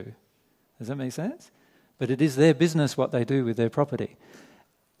between the two. Does that make sense? But it is their business what they do with their property.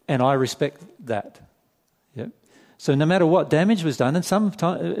 And I respect that. Yep. So no matter what damage was done, and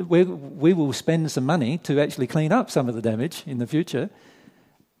sometimes we will spend some money to actually clean up some of the damage in the future,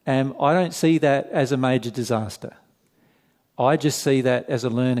 I don't see that as a major disaster. I just see that as a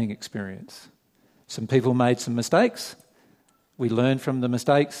learning experience. Some people made some mistakes. We learn from the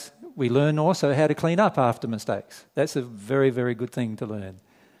mistakes. we learn also how to clean up after mistakes. That's a very, very good thing to learn,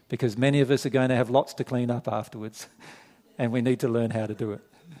 because many of us are going to have lots to clean up afterwards, and we need to learn how to do it.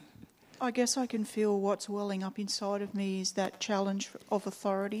 I guess I can feel what's welling up inside of me is that challenge of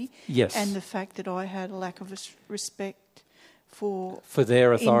authority. Yes. And the fact that I had a lack of respect for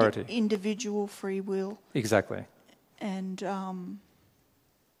their authority. Individual free will. Exactly. And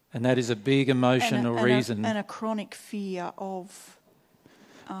that is a big emotional reason. And a chronic fear of...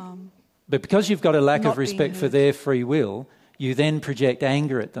 but because you've got a lack of respect for their free will, you then project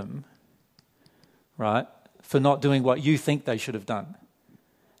anger at them, right, for not doing what you think they should have done.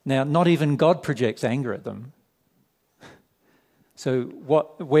 Now, not even God projects anger at them. So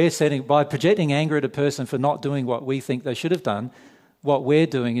what we're setting, by projecting anger at a person for not doing what we think they should have done, what we're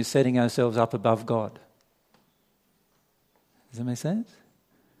doing is setting ourselves up above God. Does that make sense?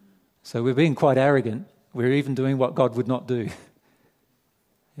 So we're being quite arrogant. We're even doing what God would not do.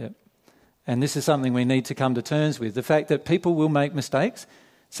 Yep. And this is something we need to come to terms with. The fact that people will make mistakes.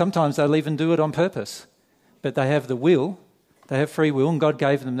 Sometimes they'll even do it on purpose. But they have the will. They have free will, and God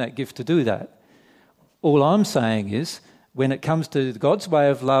gave them that gift to do that. All I'm saying is, when it comes to God's way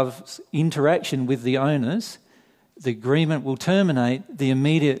of love's interaction with the owners, the agreement will terminate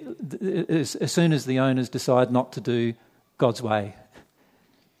as soon as the owners decide not to do God's way,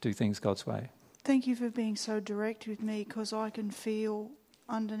 do things God's way. Thank you for being so direct with me, because I can feel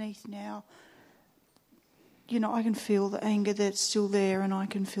underneath now, I can feel the anger that's still there, and I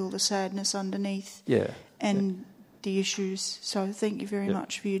can feel the sadness underneath. Yeah. And the issues. So thank you very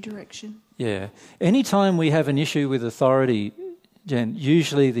much for your direction. Yeah. Anytime we have an issue with authority, Jen,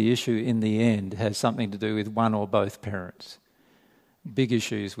 usually the issue in the end has something to do with one or both parents. Big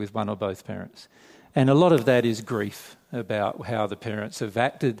issues with one or both parents. And a lot of that is grief about how the parents have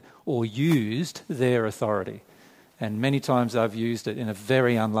acted or used their authority. And many times they've used it in a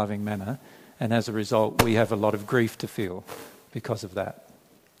very unloving manner, and as a result we have a lot of grief to feel because of that.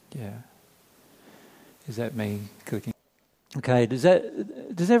 Yeah. Is that me clicking? Okay, does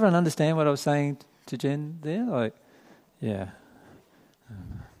everyone understand what I was saying to Jen there? Yeah.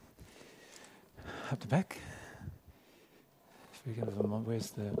 Up the back. Where's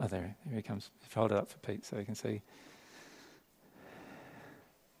the... Oh, there he comes. Hold it up for Pete so he can see.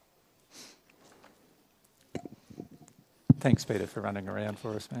 Thanks, Peter, for running around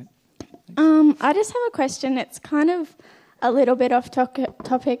for us, mate. I just have a question. It's kind of a little bit off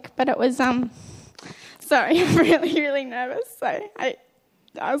topic, but it was... Sorry, I'm really, really nervous, so I hate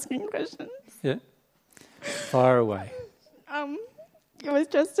asking questions. Yeah. Fire away. It was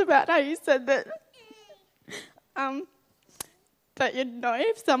just about how you said that that you'd know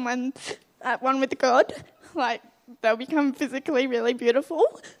if someone's at one with God, they'll become physically really beautiful.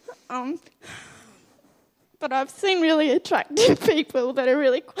 But I've seen really attractive people that are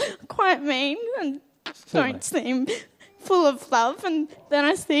really quite mean and don't seem full of love, and then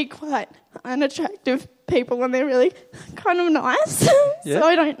I see quite unattractive people and they're really kind of nice. Yeah. So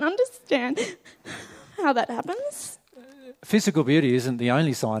I don't understand how that happens. Physical beauty isn't the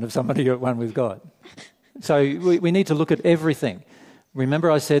only sign of somebody at one with God. So we need to look at everything.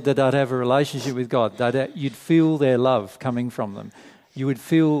 Remember I said that I'd have a relationship with God, that you'd feel their love coming from them. You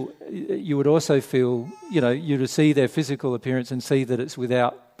would also feel, you'd see their physical appearance and see that it's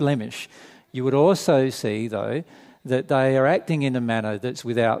without blemish. You would also see, though, that they are acting in a manner that's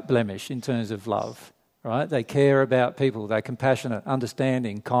without blemish in terms of love, right? They care about people. They're compassionate,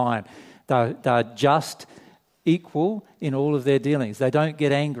 understanding, kind. They're just equal in all of their dealings. They don't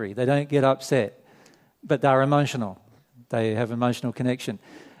get angry. They don't get upset. But they're emotional. They have emotional connection.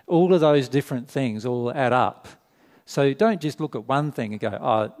 All of those different things all add up. So don't just look at one thing and go,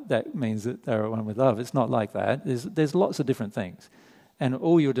 oh, that means that they're at one with love. It's not like that. There's lots of different things. And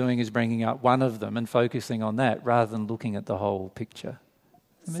all you're doing is bringing up one of them and focusing on that rather than looking at the whole picture.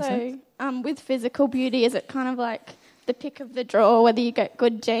 So with physical beauty, is it kind of like the pick of the drawer, whether you get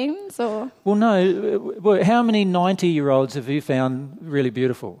good genes or...? Well, no. How many 90-year-olds have you found really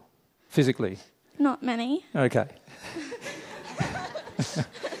beautiful physically? Not many. Okay.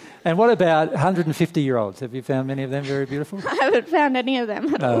 And what about 150-year-olds? Have you found many of them very beautiful? I haven't found any of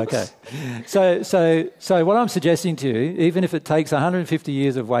them at all. Oh, okay. So what I'm suggesting to you, even if it takes 150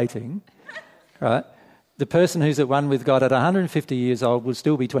 years of waiting, right, the person who's at one with God at 150 years old will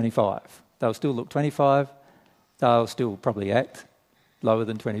still be 25. They'll still look 25. They'll still probably act lower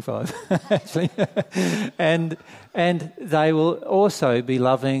than 25, actually. and they will also be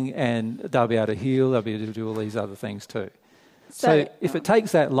loving, and they'll be able to heal. They'll be able to do all these other things too. So if it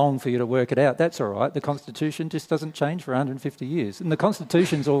takes that long for you to work it out, that's all right. The Constitution just doesn't change for 150 years. And the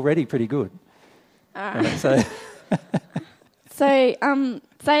Constitution's already pretty good. Right. So So,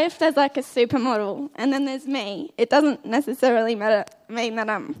 say if there's like a supermodel and then there's me, it doesn't necessarily mean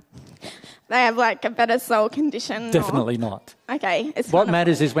that they have like a better soul condition. Definitely not. Okay. What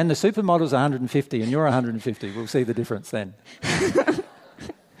matters is when the supermodel's 150 and you're 150, we'll see the difference then.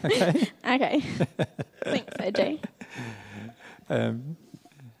 Okay? Okay. Thanks, AJ.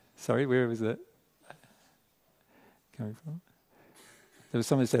 Sorry, where was that coming from? There was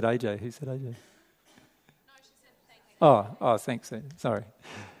someone who said AJ. Who said AJ? Oh, thanks. Sorry.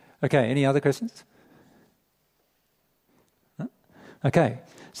 Okay, any other questions? No? Okay,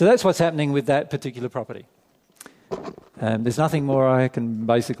 so that's what's happening with that particular property. There's nothing more I can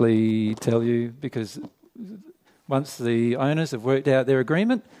basically tell you because once the owners have worked out their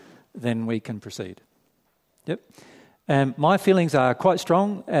agreement, then we can proceed. Yep. My feelings are quite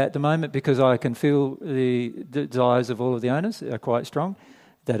strong at the moment because I can feel the desires of all of the owners are quite strong,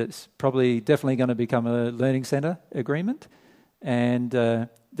 that it's probably definitely going to become a learning centre agreement, and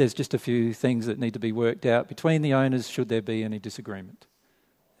there's just a few things that need to be worked out between the owners should there be any disagreement.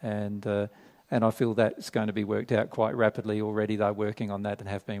 And I feel that's going to be worked out quite rapidly already. They're working on that and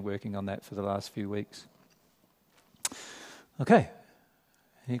have been working on that for the last few weeks. Okay.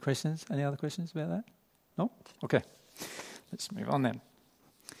 Any questions? Any other questions about that? No? Okay. Let's move on then.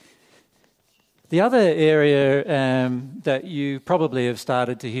 The other area that you probably have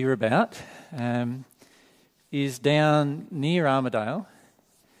started to hear about is down near Armidale.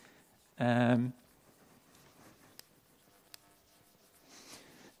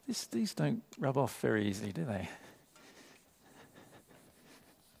 These don't rub off very easily, do they?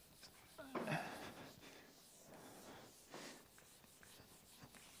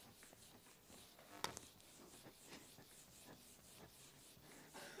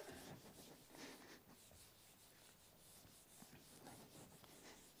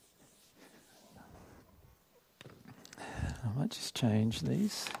 I might just change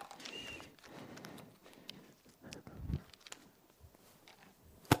these.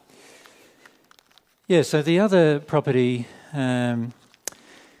 Yeah, so the other property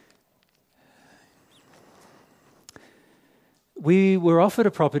we were offered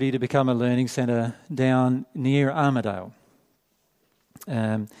a property to become a learning centre down near Armidale.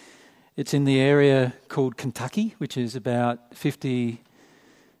 It's in the area called Kentucky, which is about 50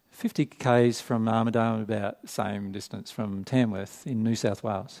 k's from Armidale and about the same distance from Tamworth in New South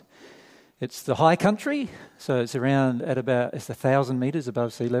Wales. It's the high country, so it's around at about 1,000 metres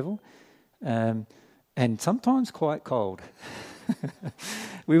above sea level, and sometimes quite cold.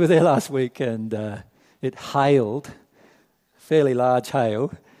 We were there last week and it hailed, fairly large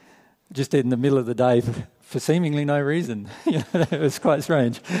hail, just in the middle of the day for seemingly no reason. It was quite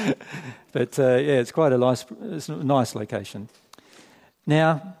strange. But it's quite a nice location.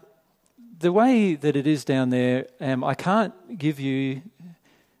 Now, the way that it is down there, I can't give you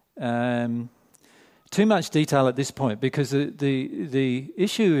too much detail at this point because the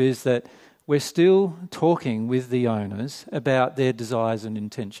issue is that we're still talking with the owners about their desires and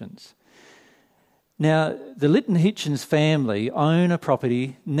intentions. Now, the Lytton Hitchens family own a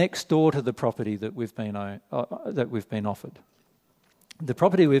property next door to the property that we've been offered. The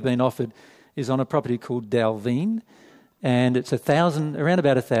property we've been offered is on a property called Dalveen, and it's around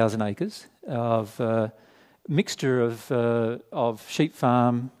about 1,000 acres of mixture of sheep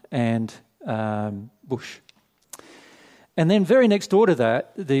farm and bush. And then very next door to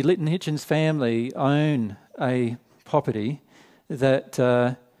that, the Lytton Hitchens family own a property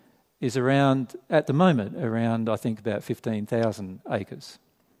that is around, at the moment, I think about 15,000 acres.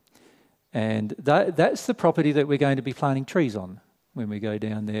 And that's the property that we're going to be planting trees on when we go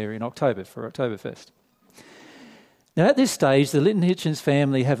down there in October for Oktoberfest. Now, at this stage, the Lytton Hitchens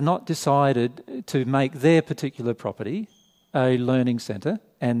family have not decided to make their particular property a learning centre,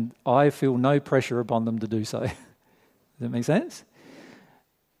 and I feel no pressure upon them to do so. Does that make sense?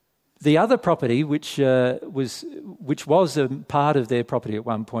 The other property, which was a part of their property at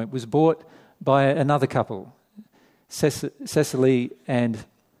one point, was bought by another couple, Cecily and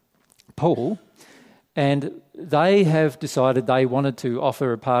Paul, and they have decided they wanted to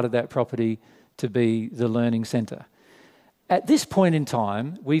offer a part of that property to be the learning centre. At this point in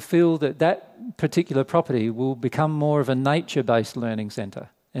time, we feel that particular property will become more of a nature-based learning centre.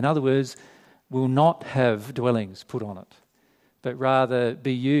 In other words, will not have dwellings put on it, but rather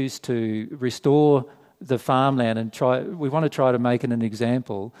be used to restore the farmland and we want to try to make it an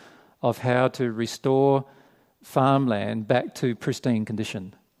example of how to restore farmland back to pristine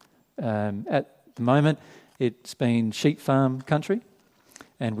condition. At the moment, it's been sheep farm country,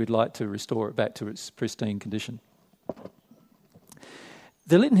 and we'd like to restore it back to its pristine condition.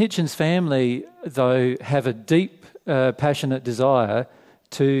 The Lytton Hitchens family, though, have a deep passionate desire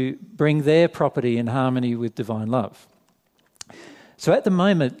to bring their property in harmony with divine love. So at the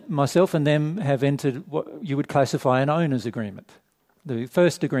moment, myself and them have entered what you would classify an owner's agreement, the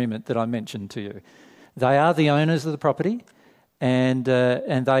first agreement that I mentioned to you. They are the owners of the property, and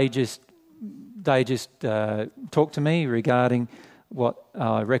they just talk to me regarding what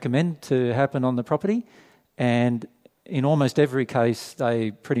I recommend to happen on the property, and in almost every case,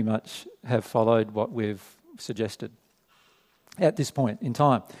 they pretty much have followed what we've suggested at this point in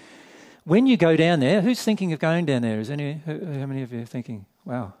time. When you go down there, who's thinking of going down there? How many of you are thinking,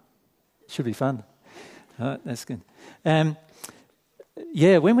 wow, should be fun? All right, that's good. When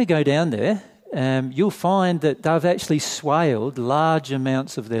we go down there, you'll find that they've actually swaled large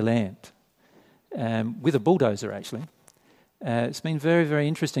amounts of their land with a bulldozer, actually. It's been very, very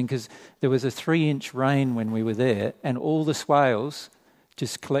interesting because there was a 3-inch rain when we were there, and all the swales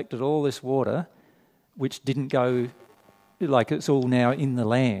just collected all this water, which didn't go, like it's all now in the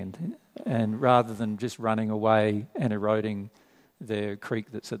land, and rather than just running away and eroding the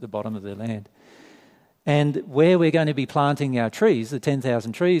creek that's at the bottom of their land. And where we're going to be planting our trees, the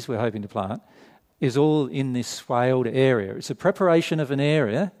 10,000 trees we're hoping to plant, is all in this swaled area. It's a preparation of an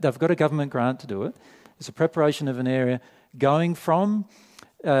area. They've got a government grant to do it. It's a preparation of an area going from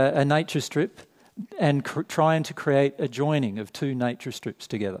a nature strip and trying to create a joining of 2 nature strips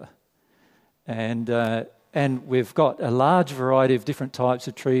together. And we've got a large variety of different types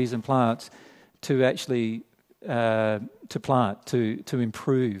of trees and plants to actually to plant to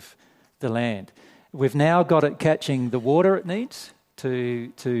improve the land. We've now got it catching the water it needs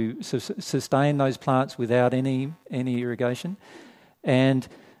to sustain those plants without any irrigation, and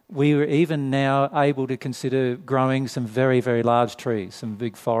we are even now able to consider growing some very, very large trees, some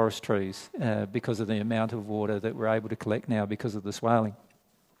big forest trees, because of the amount of water that we're able to collect now because of the swaling.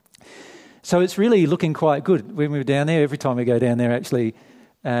 So it's really looking quite good. When we were down there, every time we go down there, actually,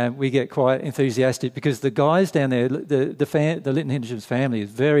 we get quite enthusiastic because the guys down there, the Lytton Hitchens family is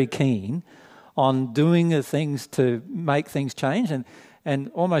very keen on doing the things to make things change,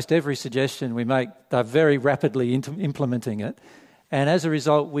 and almost every suggestion we make, they're very rapidly implementing it. And as a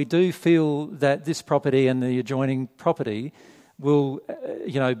result, we do feel that this property and the adjoining property will,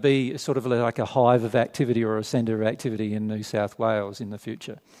 be sort of like a hive of activity or a centre of activity in New South Wales in the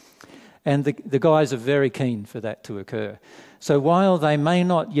future. And the guys are very keen for that to occur. So while they may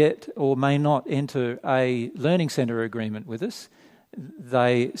not yet or may not enter a learning centre agreement with us,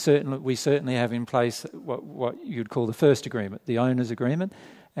 we certainly have in place what you'd call the first agreement, the owner's agreement,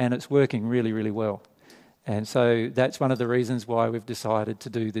 and it's working really, really well. And so that's one of the reasons why we've decided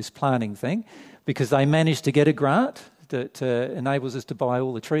to do this planting thing, because they managed to get a grant that enables us to buy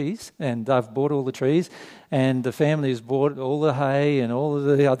all the trees, and they've bought all the trees, and the family has bought all the hay and all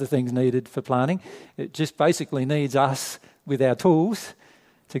of the other things needed for planting. It just basically needs us with our tools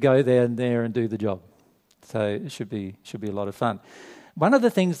to go there and do the job. So it should be a lot of fun. One of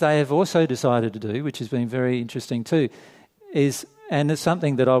the things they have also decided to do, which has been very interesting too, is, and it's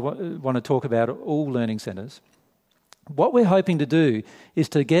something that I want to talk about at all learning centres, what we're hoping to do is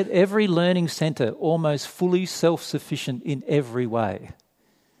to get every learning centre almost fully self-sufficient in every way.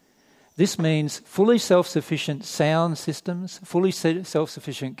 This means fully self-sufficient sound systems, fully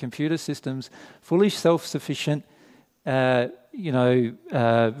self-sufficient computer systems, fully self-sufficient video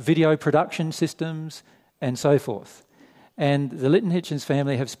production systems, and so forth. And the Lytton Hitchens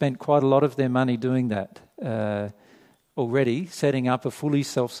family have spent quite a lot of their money doing that already, setting up a fully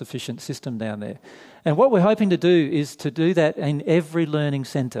self-sufficient system down there. And what we're hoping to do is to do that in every learning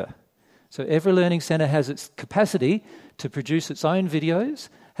centre. So every learning centre has its capacity to produce its own videos,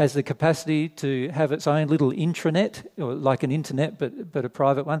 has the capacity to have its own little intranet, or like an internet but a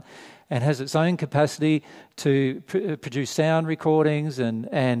private one, and has its own capacity to produce sound recordings and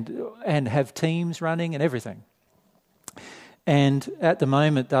have teams running and everything. And at the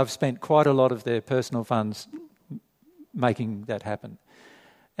moment, they've spent quite a lot of their personal funds making that happen.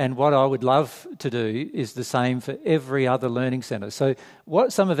 And what I would love to do is the same for every other learning centre. So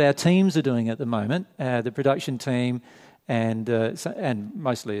what some of our teams are doing at the moment, the production team, and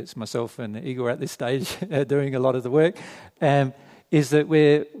mostly it's myself and Igor at this stage doing a lot of the work, is that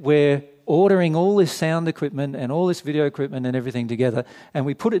we're ordering all this sound equipment and all this video equipment and everything together, and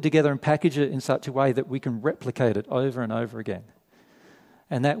we put it together and package it in such a way that we can replicate it over and over again.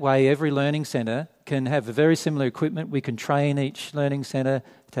 And that way every learning centre can have a very similar equipment. We can train each learning centre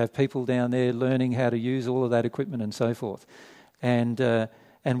to have people down there learning how to use all of that equipment and so forth. And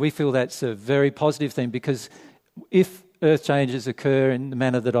we feel that's a very positive thing, because if earth changes occur in the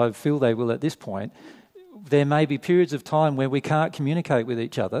manner that I feel they will at this point, there may be periods of time where we can't communicate with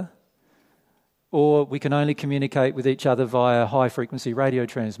each other or we can only communicate with each other via high-frequency radio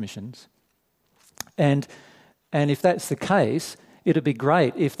transmissions. And if that's the case, it'd be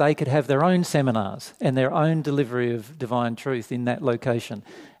great if they could have their own seminars and their own delivery of divine truth in that location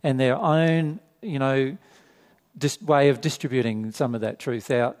and their own, way of distributing some of that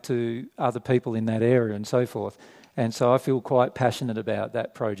truth out to other people in that area and so forth. And so I feel quite passionate about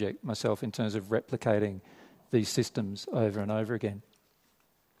that project myself in terms of replicating these systems over and over again.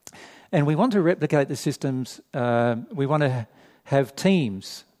 And we want to replicate the systems, we want to have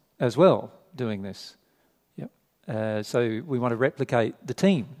teams as well doing this. So we want to replicate the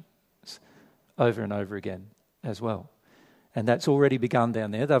teams over and over again as well. And that's already begun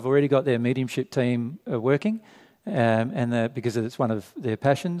down there. They've already got their mediumship team working, because it's one of their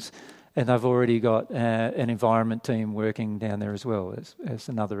passions. And they've already got an environment team working down there as well as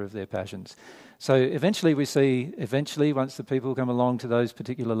another of their passions. So eventually, once the people come along to those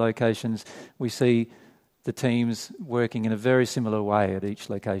particular locations, we see the teams working in a very similar way at each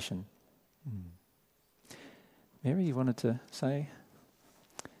location. Mary, you wanted to say?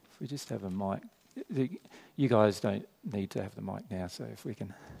 If we just have a mic. You guys don't need to have the mic now, so if we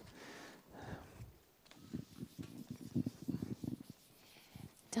can...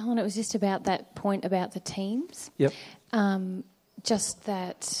 Dylan, it was just about that point about the teams. Yep. Just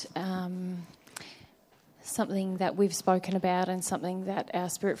that something that we've spoken about and something that our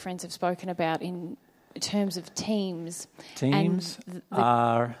spirit friends have spoken about in terms of teams. Teams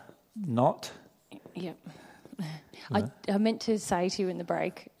are not... Yep. I meant to say to you in the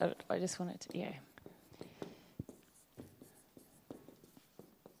break, I just wanted to, yeah.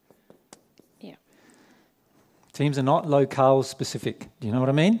 Teams are not locale specific. Do you know what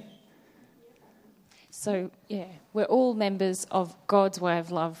I mean? So, we're all members of God's Way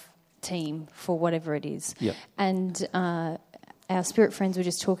of Love team for whatever it is. Yep. And our spirit friends were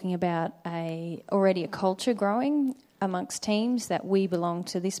just talking about already a culture growing amongst teams that we belong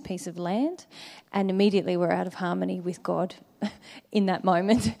to this piece of land, and immediately we're out of harmony with God in that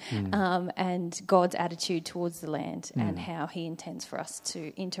moment, and God's attitude towards the land and how he intends for us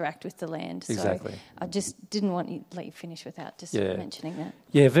to interact with the land. Exactly. So I just didn't want you to let you finish without just mentioning that.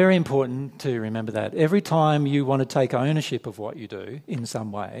 Yeah, very important to remember that. Every time you want to take ownership of what you do in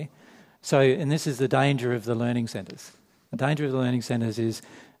some way, and this is the danger of the learning centres. The danger of the learning centres is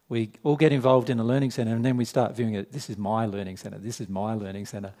we all get involved in a learning centre and then we start viewing it, this is my learning centre, this is my learning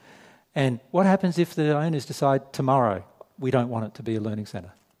centre. And what happens if the owners decide tomorrow we don't want it to be a learning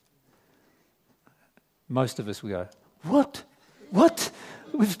centre? Most of us will go, what?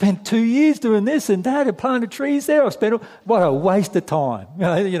 We've spent 2 years doing this and that, and planted trees there. What a waste of time.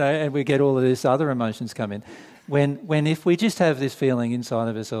 And we get all of this other emotions come in. When if we just have this feeling inside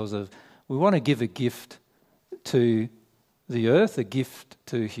of ourselves of we want to give a gift to the earth, a gift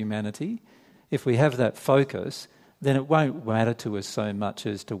to humanity, if we have that focus, then it won't matter to us so much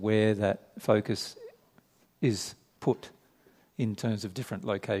as to where that focus is put in terms of different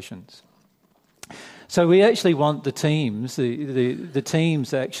locations. So we actually want the teams, the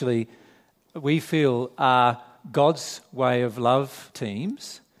teams actually we feel are God's Way of Love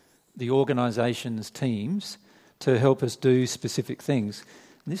teams, the organisation's teams, to help us do specific things.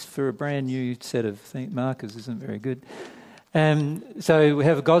 This, for a brand new set of markers, isn't very good. So we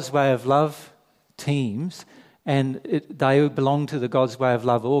have God's Way of Love teams, and they belong to the God's Way of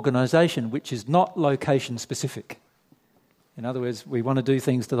Love organisation, which is not location specific. In other words, we want to do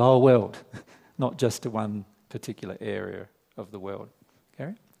things to the whole world, not just to one particular area of the world.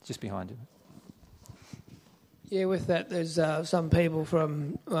 Gary, just behind you. Yeah, with that, there's some people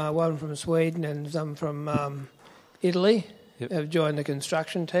from one from Sweden and some from Italy have joined the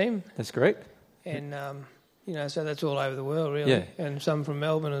construction team. That's correct. And so that's all over the world, really. Yeah. And some from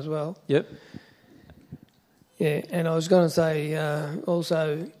Melbourne as well. Yep. Yeah, and I was going to say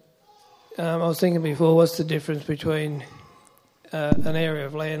also, I was thinking before, what's the difference between an area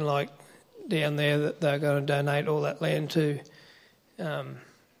of land like down there that they're going to donate all that land to,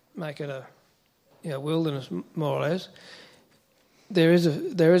 make it a wilderness, more or less. There is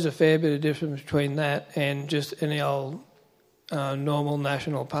a fair bit of difference between that and just any old normal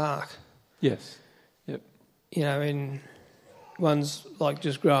national park. Yes. Yep. One's like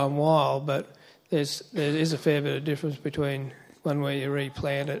just growing wild, but there is a fair bit of difference between one where you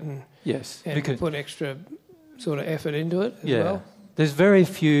replant it and put extra sort of effort into it as well. There's very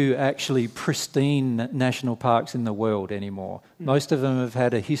few actually pristine national parks in the world anymore. Most of them have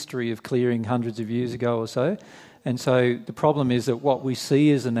had a history of clearing hundreds of years ago or so. And so the problem is that what we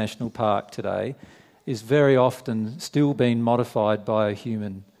see as a national park today is very often still being modified by a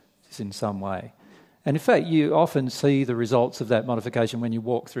human in some way. And in fact, you often see the results of that modification when you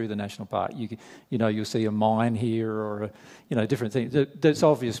walk through the national park. You'll see a mine here or different things. That's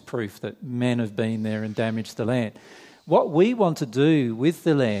obvious proof that men have been there and damaged the land. What we want to do with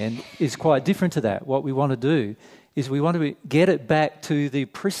the land is quite different to that. What we want to do is we want to get it back to the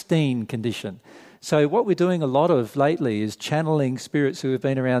pristine condition. So what we're doing a lot of lately is channeling spirits who have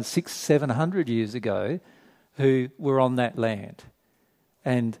been around 600-700 years ago who were on that land.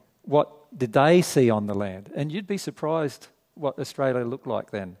 And what did they see on the land? And you'd be surprised what Australia looked like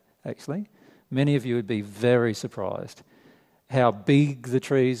then, actually. Many of you would be very surprised how big the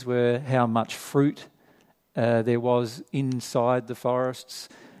trees were, how much fruit there was inside the forests.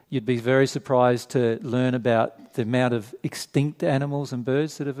 You'd be very surprised to learn about the amount of extinct animals and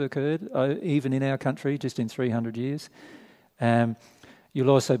birds that have occurred, even in our country, just in 300 years. You'll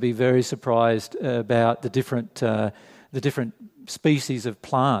also be very surprised about the different species of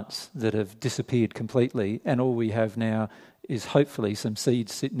plants that have disappeared completely, and all we have now is hopefully some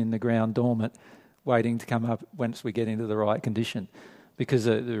seeds sitting in the ground dormant, waiting to come up once we get into the right condition. Because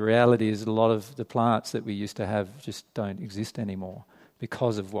the reality is a lot of the plants that we used to have just don't exist anymore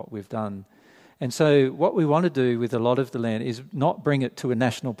because of what we've done. And so what we want to do with a lot of the land is not bring it to a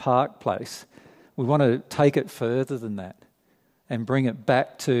national park place. We want to take it further than that and bring it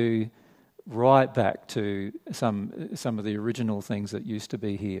right back to some of the original things that used to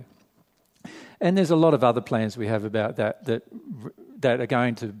be here. And there's a lot of other plans we have about that are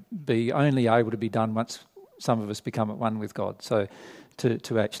going to be only able to be done once some of us become at one with God. So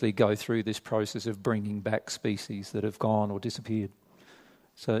to actually go through this process of bringing back species that have gone or disappeared.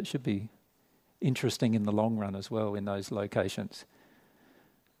 So it should be interesting in the long run as well in those locations.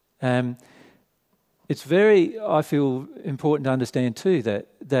 It's very, I feel, important to understand too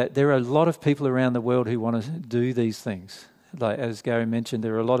that there are a lot of people around the world who want to do these things. Like as Gary mentioned,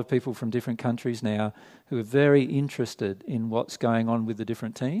 there are a lot of people from different countries now who are very interested in what's going on with the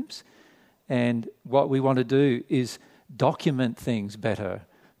different teams. And what we want to do is document things better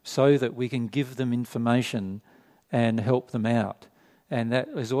so that we can give them information and help them out. And that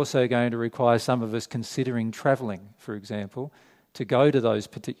is also going to require some of us considering travelling, for example, to go to those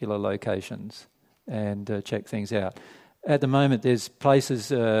particular locations and check things out. At the moment, there's places,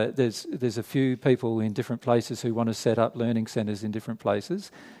 there's a few people in different places who want to set up learning centres in different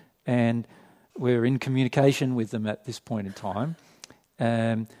places, and we're in communication with them at this point in time.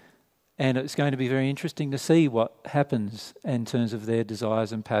 And it's going to be very interesting to see what happens in terms of their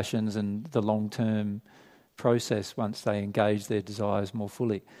desires and passions and the long-term process once they engage their desires more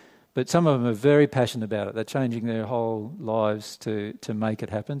fully. But some of them are very passionate about it. They're changing their whole lives to make it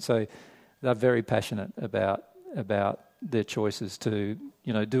happen. So they're very passionate about their choices to,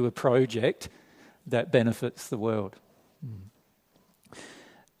 do a project that benefits the world.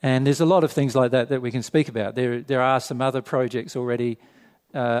 And there's a lot of things like that we can speak about. There are some other projects already,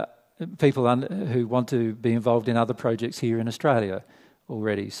 people who want to be involved in other projects here in Australia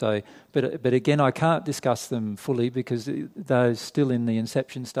already. So, but again, I can't discuss them fully because they're still in the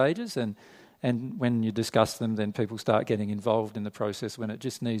inception stages, and when you discuss them, then people start getting involved in the process when it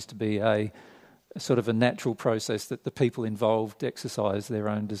just needs to be a sort of a natural process that the people involved exercise their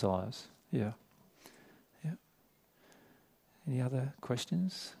own desires. Yeah. Any other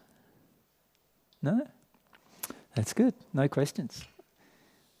questions? No? That's good. No questions.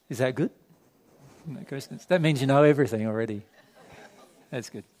 Is that good? No questions. That means you know everything already. That's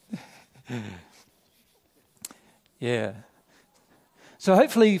good. Yeah. So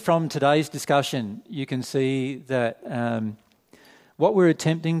hopefully from today's discussion you can see that what we're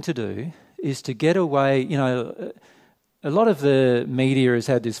attempting to do is to get away, a lot of the media has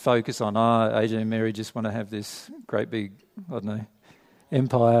had this focus on, AJ and Mary just want to have this great big, I don't know,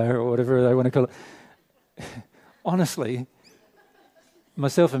 empire or whatever they want to call it. Honestly,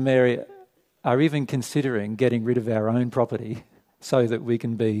 myself and Mary are even considering getting rid of our own property so that we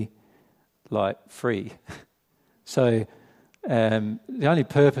can be, free. So the only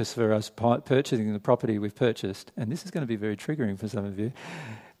purpose for us purchasing the property we've purchased, and this is going to be very triggering for some of you,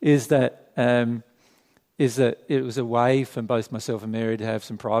 is that it was a way for both myself and Mary to have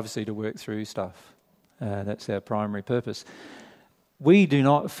some privacy to work through stuff. That's our primary purpose. We do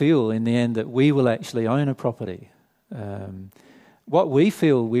not feel in the end that we will actually own a property. What we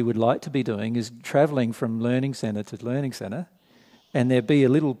feel we would like to be doing is travelling from learning centre to learning centre, and there be a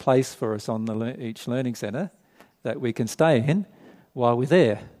little place for us on each learning centre that we can stay in while we're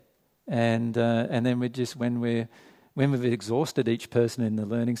there. And then we just, when we've exhausted each person in the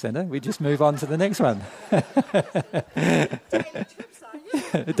learning centre, we just move on to the next one. Daily trips,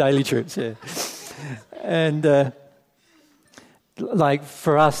 aren't you? Daily trips, yeah. And like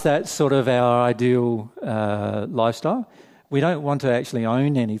for us, that's sort of our ideal lifestyle. We don't want to actually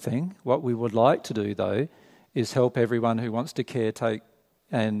own anything. What we would like to do, though, is help everyone who wants to caretake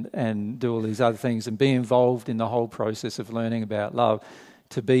and do all these other things and be involved in the whole process of learning about love,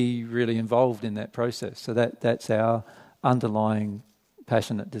 to be really involved in that process. So that's our underlying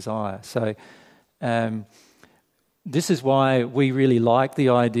passionate desire. So this is why we really like the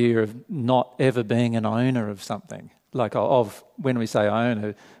idea of not ever being an owner of something. Like of, when we say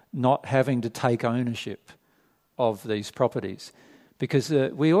owner, not having to take ownership of these properties. Because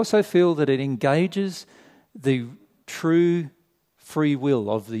we also feel that it engages the true free will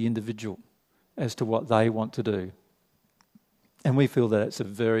of the individual as to what they want to do. And we feel that it's a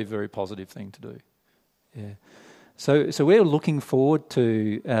very, very positive thing to do. Yeah. So we're looking forward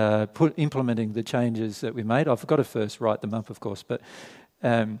to implementing the changes that we made. I've got to first write them up, of course, but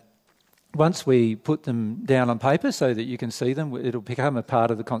once we put them down on paper so that you can see them, it'll become a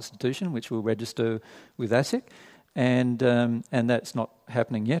part of the Constitution, which we'll register with ASIC, and that's not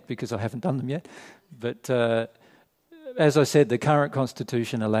happening yet because I haven't done them yet. But as I said, the current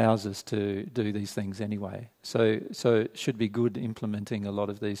Constitution allows us to do these things anyway. So it should be good implementing a lot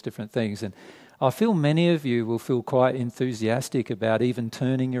of these different things. And I feel many of you will feel quite enthusiastic about even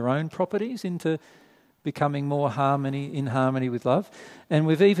turning your own properties into becoming more in harmony with love. And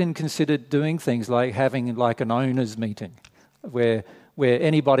we've even considered doing things like having like an owners meeting where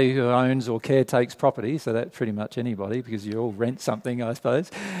anybody who owns or caretakes property, so that's pretty much anybody because you all rent something, I suppose,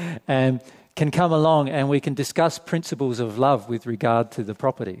 can come along and we can discuss principles of love with regard to the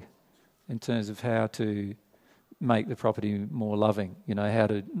property in terms of how to make the property more loving, how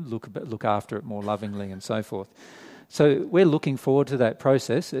to look after it more lovingly and so forth. So we're looking forward to that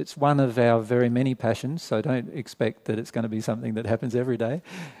process. It's one of our very many passions, so don't expect that it's going to be something that happens every day.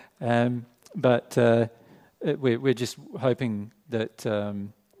 But we're just hoping that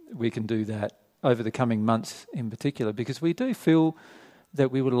we can do that over the coming months in particular, because we do feel that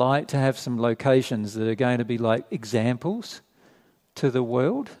we would like to have some locations that are going to be like examples to the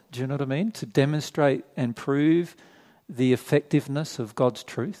world, do you know what I mean? To demonstrate and prove the effectiveness of God's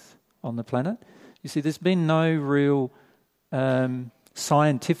truth on the planet. You see, there's been no real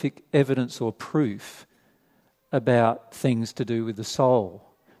scientific evidence or proof about things to do with the soul,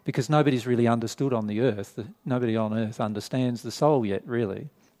 because nobody's really understood on the earth. Nobody on earth understands the soul yet, really.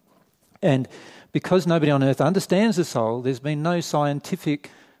 And because nobody on earth understands the soul, there's been no scientific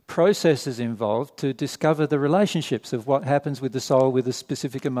processes involved to discover the relationships of what happens with the soul with a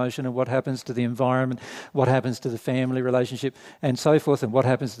specific emotion, and what happens to the environment, what happens to the family relationship, and so forth, and what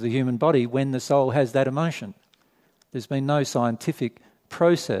happens to the human body when the soul has that emotion. There's been no scientific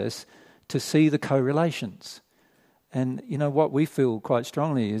process to see the correlations. And what we feel quite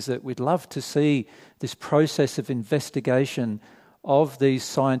strongly is that we'd love to see this process of investigation of these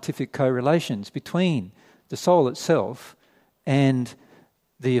scientific correlations between the soul itself and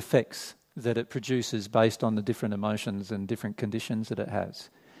the effects that it produces based on the different emotions and different conditions that it has.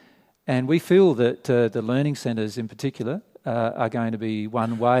 And we feel that the learning centres in particular are going to be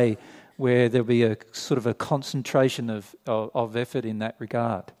one way where there'll be a sort of a concentration of effort in that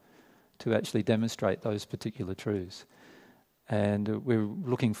regard to actually demonstrate those particular truths. And we're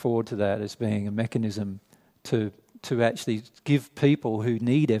looking forward to that as being a mechanism to actually give people who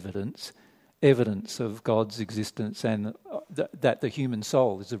need evidence of God's existence and that the human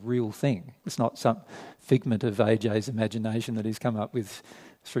soul is a real thing. It's not some figment of AJ's imagination that he's come up with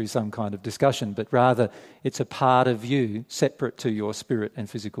through some kind of discussion, but rather it's a part of you separate to your spirit and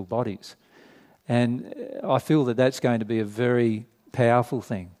physical bodies. And I feel that that's going to be a very powerful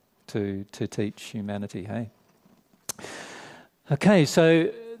thing to teach humanity, hey? Okay,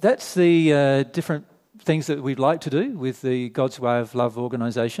 so that's the different things that we'd like to do with the God's Way of Love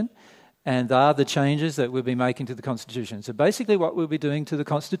organisation, and they are the changes that we'll be making to the Constitution. So basically what we'll be doing to the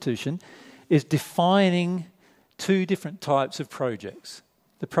Constitution is defining two different types of projects.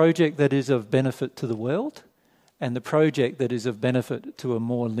 The project that is of benefit to the world and the project that is of benefit to a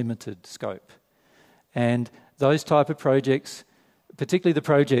more limited scope. And those type of projects, particularly the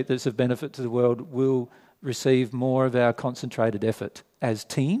project that's of benefit to the world, will receive more of our concentrated effort as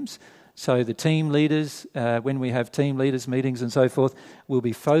teams. So the team leaders, when we have team leaders meetings and so forth, we'll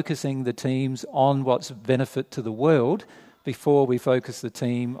be focusing the teams on what's benefit to the world before we focus the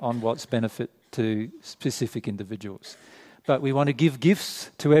team on what's benefit to specific individuals. But we want to give gifts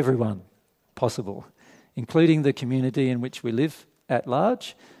to everyone possible, including the community in which we live at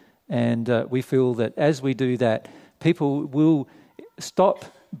large. And we feel that as we do that, people will stop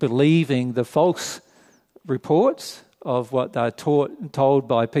believing the false reports of what they're told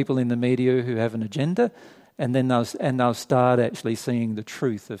by people in the media who have an agenda, And then they'll start actually seeing the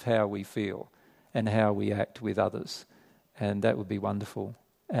truth of how we feel and how we act with others. And that would be wonderful,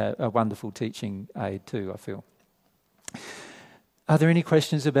 a wonderful teaching aid too, I feel. Are there any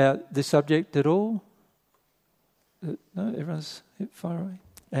questions about this subject at all? No, everyone's far away.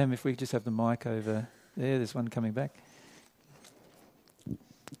 If we just have the mic over there, there's one coming back.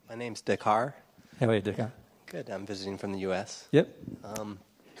 My name's Dakar. How are you, Dakar? Good. I'm visiting from the U.S. Yep.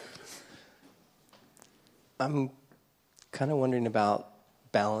 I'm kind of wondering about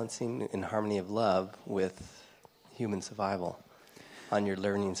balancing in harmony of love with human survival on your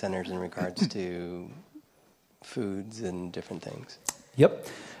learning centers in regards to foods and different things. Yep.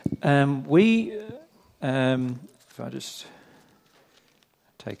 If I just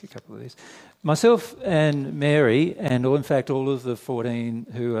take a couple of these. Myself and Mary, and in fact all of the 14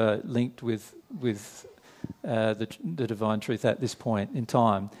 who are linked with the divine truth at this point in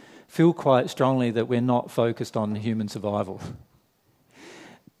time, feel quite strongly that we're not focused on human survival.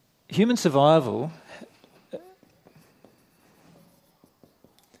 Human survival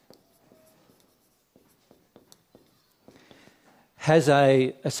has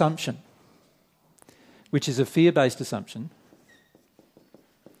an assumption, which is a fear-based assumption,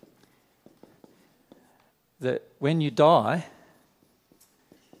 that when you die,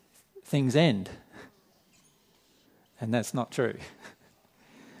 things end. And that's not true.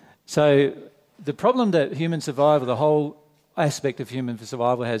 So the problem that human survival, the whole aspect of human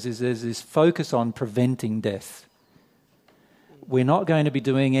survival has, is there's this focus on preventing death. We're not going to be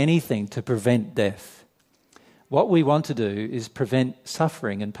doing anything to prevent death. What we want to do is prevent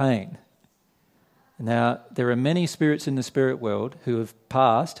suffering and pain. Now, there are many spirits in the spirit world who have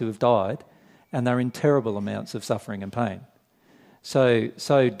passed, who have died, and they're in terrible amounts of suffering and pain. So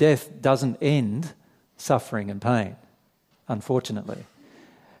death doesn't end suffering and pain, unfortunately.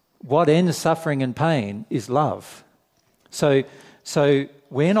 What ends suffering and pain is love. So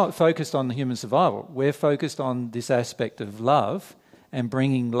we're not focused on the human survival. We're focused on this aspect of love and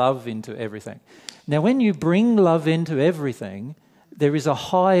bringing love into everything. Now, when you bring love into everything, there is a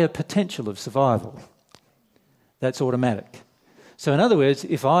higher potential of survival. That's automatic. So in other words,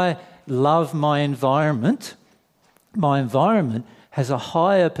 if I love my environment has a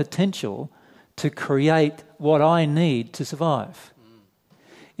higher potential to create what I need to survive.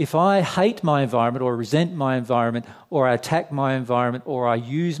 If I hate my environment or resent my environment or I attack my environment or I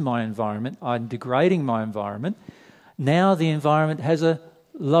use my environment, I'm degrading my environment, now the environment has a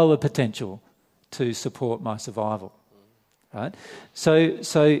lower potential to support my survival. Right? So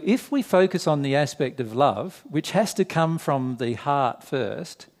if we focus on the aspect of love, which has to come from the heart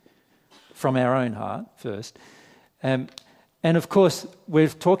first, from our own heart first, and of course we're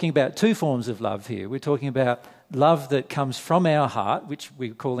talking about two forms of love here. We're talking about love that comes from our heart, which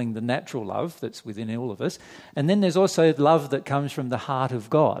we're calling the natural love that's within all of us, and then there's also love that comes from the heart of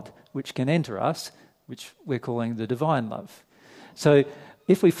God, which can enter us, which we're calling the divine love. So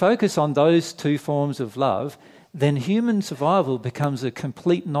if we focus on those two forms of love, then human survival becomes a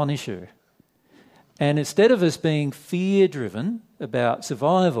complete non-issue. And instead of us being fear-driven about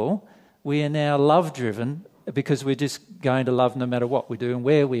survival, we are now love-driven because we're just going to love no matter what we do and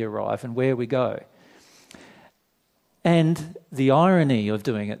where we arrive and where we go. And the irony of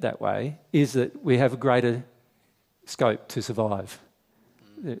doing it that way is that we have a greater scope to survive.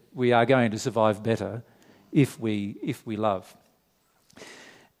 We are going to survive better if we love.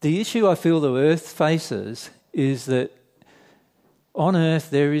 The issue I feel the earth faces is that on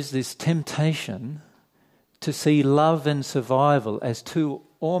earth there is this temptation to see love and survival as two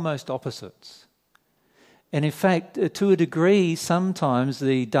almost opposites. And in fact, to a degree, sometimes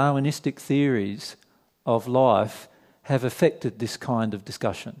the Darwinistic theories of life have affected this kind of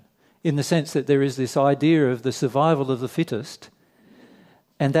discussion, in the sense that there is this idea of the survival of the fittest,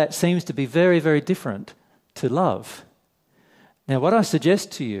 and that seems to be very, very different to love. Now, what I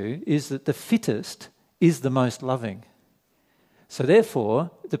suggest to you is that the fittest is the most loving. So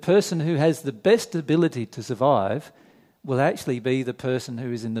therefore, the person who has the best ability to survive will actually be the person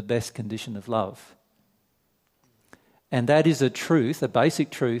who is in the best condition of love. And that is a truth, a basic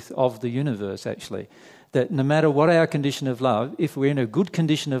truth of the universe, actually, that no matter what our condition of love, if we're in a good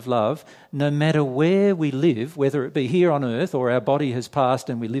condition of love, no matter where we live, whether it be here on earth or our body has passed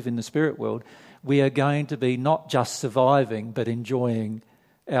and we live in the spirit world, we are going to be not just surviving but enjoying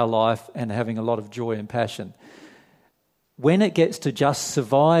our life and having a lot of joy and passion. When it gets to just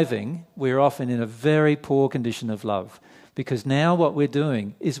surviving, we're often in a very poor condition of love, because now what we're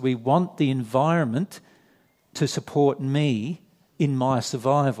doing is we want the environment to support me in my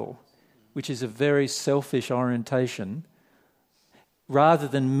survival, which is a very selfish orientation. rather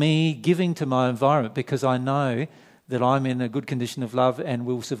than me giving to my environment because I know that I'm in a good condition of love and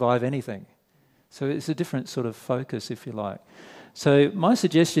will survive anything. So it's a different sort of focus, if you like. So my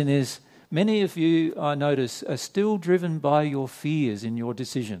suggestion is, many of you, I notice, are still driven by your fears in your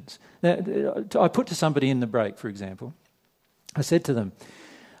decisions. Now, I put to somebody in the break, for example, I said to them,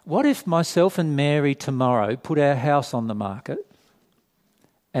 what if myself and Mary tomorrow put our house on the market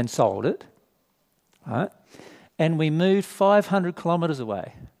and sold it, right? And we moved 500 kilometres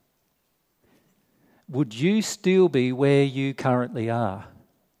away? Would you still be where you currently are?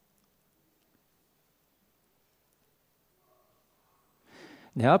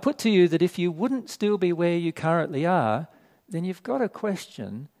 Now, I put to you that if you wouldn't still be where you currently are, then you've got to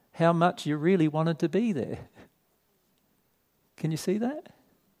question how much you really wanted to be there. Can you see that?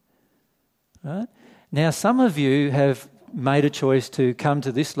 Right? Now, some of you have made a choice to come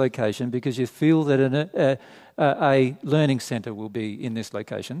to this location because you feel that a learning centre will be in this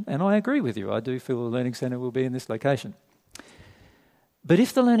location, and I agree with you. I do feel a learning centre will be in this location. But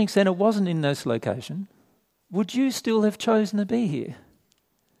if the learning centre wasn't in this location, would you still have chosen to be here?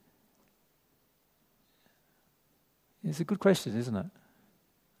 It's a good question, isn't it?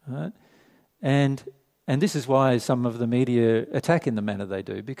 Right? And this is why some of the media attack in the manner they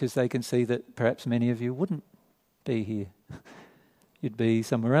do, because they can see that perhaps many of you wouldn't be here. You'd be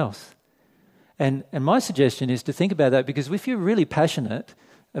somewhere else. And my suggestion is to think about that, because if you're really passionate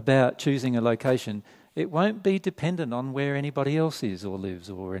about choosing a location, it won't be dependent on where anybody else is or lives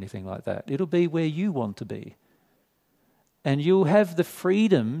or anything like that. It'll be where you want to be. And you'll have the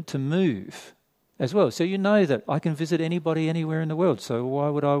freedom to move as well. So you know that I can visit anybody anywhere in the world. So why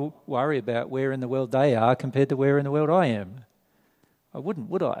would I worry about where in the world they are compared to where in the world I am? I wouldn't,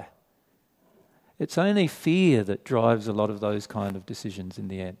 would I? It's only fear that drives a lot of those kind of decisions in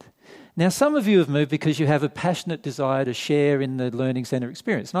the end. Now, some of you have moved because you have a passionate desire to share in the learning centre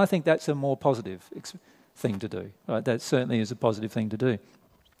experience, and I think that's a more positive thing to do. Right? That certainly is a positive thing to do.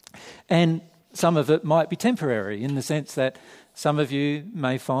 And some of it might be temporary, in the sense that some of you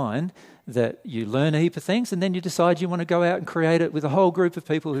may find that you learn a heap of things and then you decide you want to go out and create it with a whole group of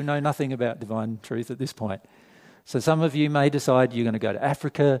people who know nothing about divine truth at this point. So some of you may decide you're going to go to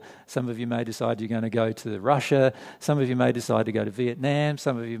Africa, some of you may decide you're going to go to Russia, some of you may decide to go to Vietnam,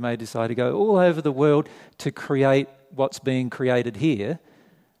 some of you may decide to go all over the world to create what's being created here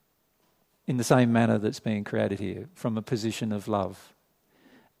in the same manner that's being created here, from a position of love.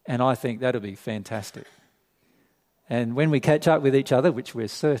 And I think that'll be fantastic. And when we catch up with each other, which we're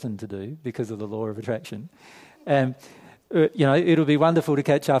certain to do because of the law of attraction, it'll be wonderful to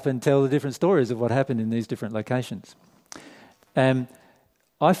catch up and tell the different stories of what happened in these different locations.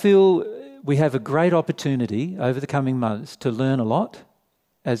 I feel we have a great opportunity over the coming months to learn a lot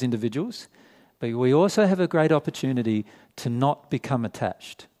as individuals, but we also have a great opportunity to not become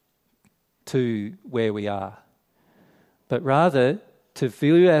attached to where we are, but rather to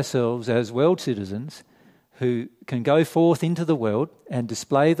view ourselves as world citizens who can go forth into the world and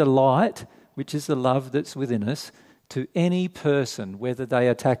display the light, which is the love that's within us, to any person, whether they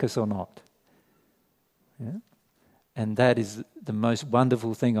attack us or not. Yeah? And that is the most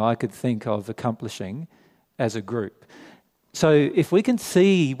wonderful thing I could think of accomplishing as a group. So if we can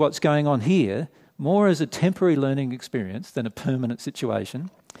see what's going on here more as a temporary learning experience than a permanent situation,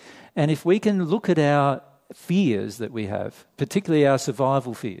 and if we can look at our fears that we have, particularly our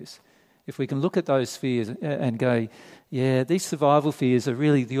survival fears, if we can look at those fears and go, yeah, these survival fears are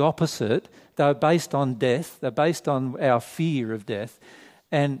really the opposite. They're based on death. They're based on our fear of death.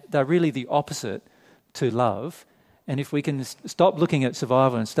 And they're really the opposite to love. And if we can stop looking at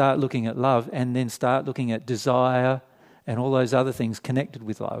survival and start looking at love, and then start looking at desire and all those other things connected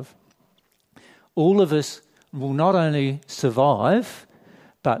with love, all of us will not only survive,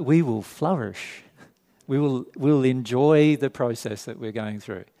 but we will flourish. We'll enjoy the process that we're going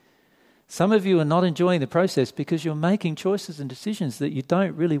through. Some of you are not enjoying the process because you're making choices and decisions that you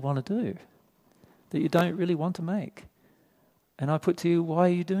don't really want to do, that you don't really want to make. And I put to you, why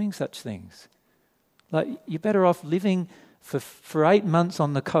are you doing such things? Like, you're better off living for 8 months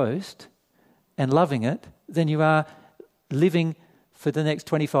on the coast and loving it than you are living for the next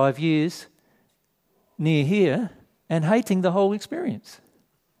 25 years near here and hating the whole experience.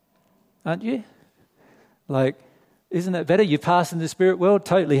 Aren't you? Like, isn't it better? You pass in the spirit world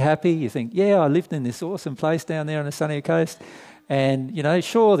totally happy. You think, yeah, I lived in this awesome place down there on the sunny coast. And,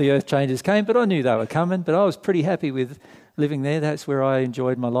 sure, the earth changes came, but I knew they were coming. But I was pretty happy with living there. That's where I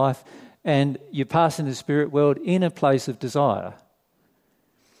enjoyed my life. And you pass in the spirit world in a place of desire.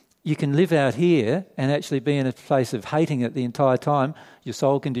 you can live out here and actually be in a place of hating it the entire time, your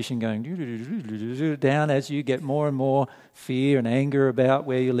soul condition going down as you get more and more fear and anger about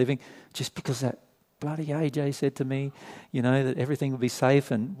where you're living, just because that bloody AJ said to me, that everything would be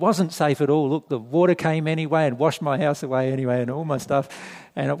safe, and wasn't safe at all. Look, the water came anyway and washed my house away anyway and all my stuff,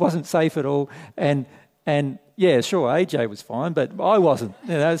 and it wasn't safe at all. And yeah, sure, AJ was fine, but I wasn't.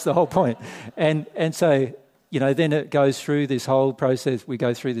 That's the whole point. And so, then it goes through this whole process. We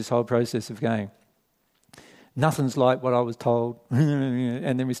go through this whole process of going, nothing's like what I was told.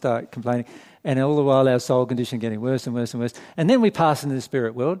 And then we start complaining. And all the while our soul condition getting worse and worse and worse. And then we pass into the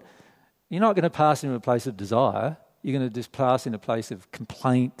spirit world. You're not going to pass into a place of desire. You're going to just pass in a place of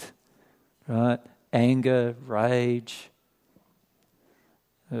complaint, right? Anger, rage.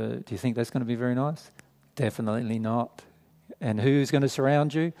 Do you think that's going to be very nice? Definitely not. And who's going to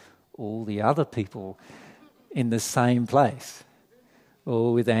surround you? All the other people in the same place,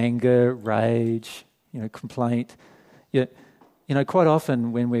 all with anger, rage, complaint. Yet, quite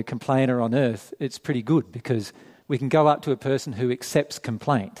often when we're a complainer on earth, it's pretty good because we can go up to a person who accepts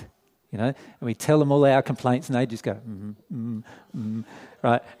complaint, and we tell them all our complaints and they just go,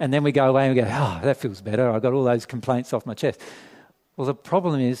 right? And then we go away and we go, oh, that feels better. I got all those complaints off my chest. Well, the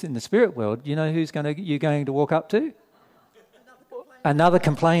problem is in the spirit world, who's you're going to walk up to? Another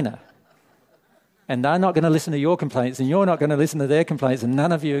complainer. And they're not going to listen to your complaints and you're not going to listen to their complaints, and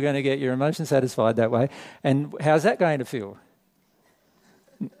none of you are going to get your emotions satisfied that way. And how's that going to feel?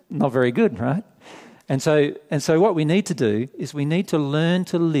 Not very good, right? And so what we need to do is we need to learn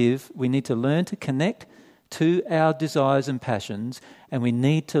to live, we need to learn to connect to our desires and passions, and we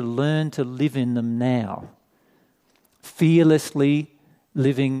need to learn to live in them now. Fearlessly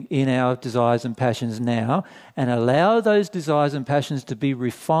living in our desires and passions now, and allow those desires and passions to be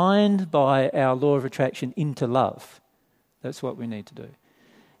refined by our law of attraction into love. That's what we need to do.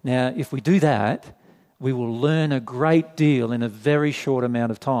 Now, if we do that, we will learn a great deal in a very short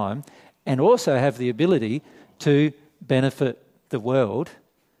amount of time, and also have the ability to benefit the world.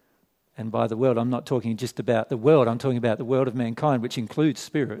 And by the world, I'm not talking just about the world, I'm talking about the world of mankind, which includes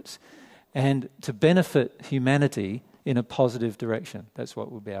spirits, and to benefit humanity in a positive direction. That's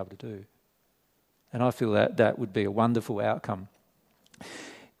what we'll be able to do. And I feel that would be a wonderful outcome.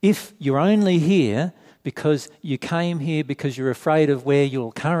 If you're only here because you came here because you're afraid of where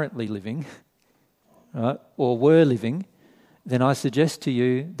you're currently living, right, or were living, then I suggest to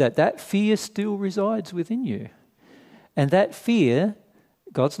you that fear still resides within you. And that fear,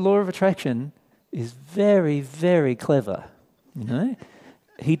 God's law of attraction, is very, very clever,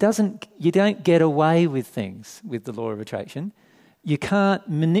 You don't get away with things with the law of attraction. You can't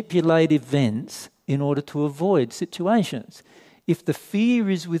manipulate events in order to avoid situations. If the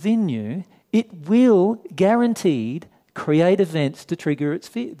fear is within you, it will guaranteed create events to trigger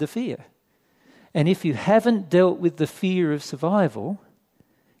the fear. And if you haven't dealt with the fear of survival,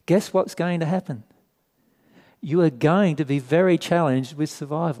 guess what's going to happen? You are going to be very challenged with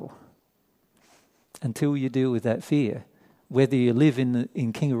survival until you deal with that fear, whether you live in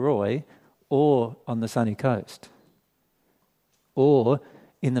Kingaroy or on the sunny coast or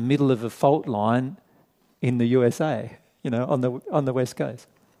in the middle of a fault line in the USA, on the west coast.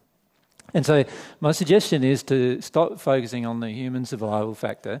 And so my suggestion is to stop focusing on the human survival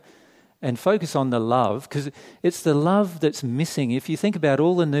factor and focus on the love, because it's the love that's missing. If you think about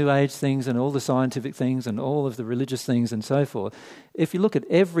all the New Age things and all the scientific things and all of the religious things and so forth, if you look at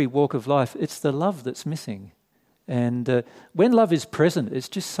every walk of life, it's the love that's missing. And when love is present, it's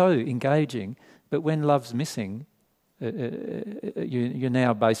just so engaging. But when love's missing, you're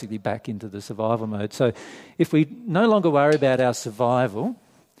now basically back into the survival mode. So if we no longer worry about our survival,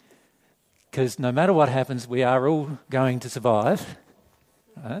 because no matter what happens, we are all going to survive,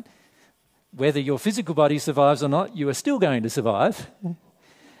 right? Whether your physical body survives or not, you are still going to survive.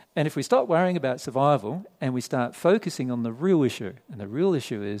 And if we stop worrying about survival and we start focusing on the real issue, and the real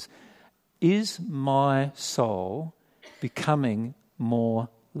issue is my soul becoming more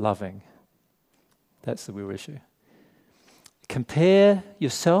loving? That's the real issue. Compare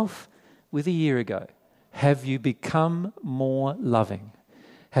yourself with a year ago. Have you become more loving?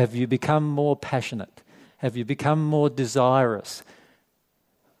 Have you become more passionate? Have you become more desirous?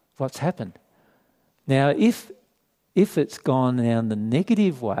 What's happened? Now, if it's gone down the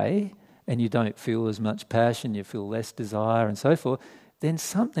negative way and you don't feel as much passion, you feel less desire and so forth, then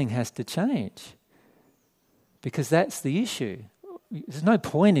something has to change, because that's the issue. There's no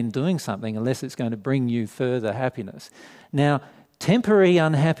point in doing something unless it's going to bring you further happiness. Now, temporary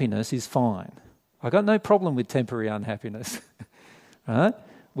unhappiness is fine. I've got no problem with temporary unhappiness. Right?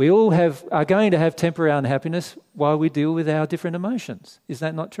 We all are going to have temporary unhappiness while we deal with our different emotions. Is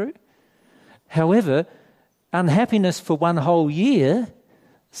that not true? However, unhappiness for one whole year,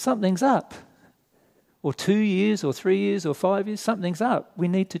 something's up. Or 2 years, or 3 years, or 5 years, something's up. We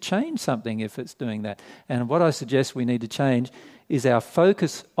need to change something if it's doing that. And what I suggest we need to change is our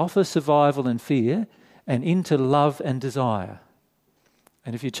focus off of survival and fear and into love and desire.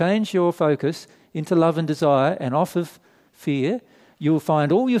 And if you change your focus into love and desire and off of fear, you'll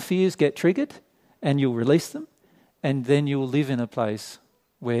find all your fears get triggered and you'll release them, and then you'll live in a place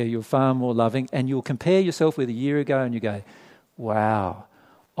where you're far more loving, and you'll compare yourself with a year ago and you go, wow,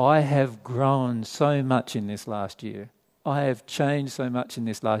 I have grown so much in this last year. I have changed so much in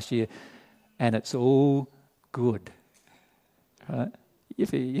this last year, and it's all good. Right?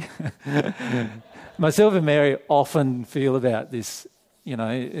 Yippee. Myself and Mary often feel about this,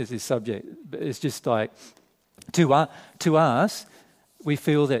 as this subject. It's just like, to us, we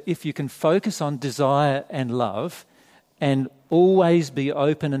feel that if you can focus on desire and love and always be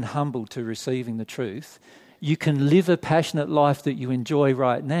open and humble to receiving the truth, you can live a passionate life that you enjoy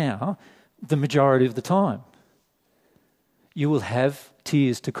right now the majority of the time. You will have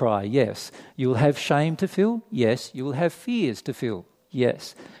tears to cry, yes. You will have shame to feel, yes. You will have fears to feel,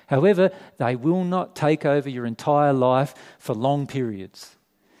 yes. However, they will not take over your entire life for long periods.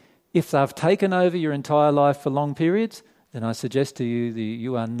 If they've taken over your entire life for long periods, then I suggest to you that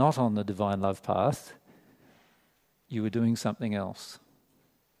you are not on the divine love path. You are doing something else.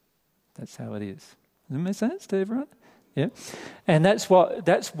 That's how it is. Does that make sense to everyone? Yeah. And that's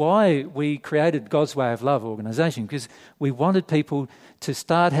why we created God's Way of Love organisation, because we wanted people to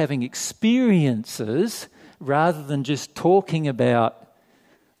start having experiences rather than just talking about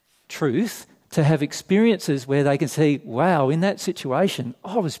truth, to have experiences where they can see, wow, in that situation,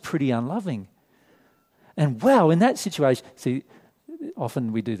 I was pretty unloving. And wow, in that situation, see,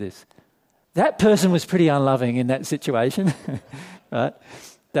 often we do this. That person was pretty unloving in that situation, right?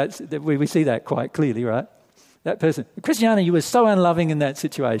 We see that quite clearly, right? That person, Christiana, you were so unloving in that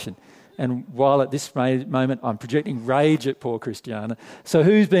situation. And while at this moment I'm projecting rage at poor Christiana, so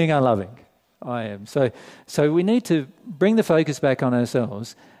who's being unloving? I am. So we need to bring the focus back on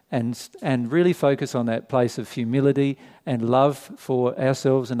ourselves and really focus on that place of humility and love for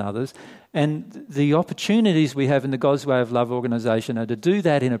ourselves and others. And the opportunities we have in the God's Way of Love organisation are to do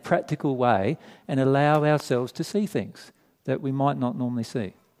that in a practical way and allow ourselves to see things that we might not normally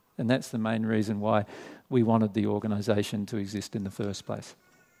see. And that's the main reason why we wanted the organisation to exist in the first place.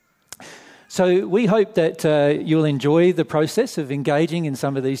 So we hope that you'll enjoy the process of engaging in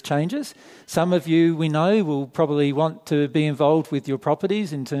some of these changes. Some of you, we know, will probably want to be involved with your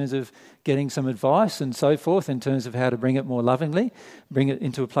properties in terms of getting some advice and so forth in terms of how to bring it more lovingly, bring it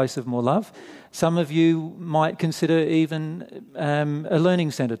into a place of more love. Some of you might consider even a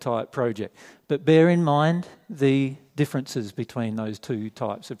learning centre type project. But bear in mind the differences between those two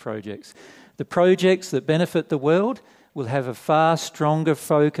types of projects. The projects that benefit the world will have a far stronger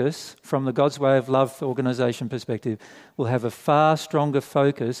focus from the God's Way of Love organisation perspective, will have a far stronger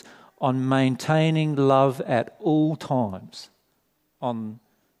focus on maintaining love at all times on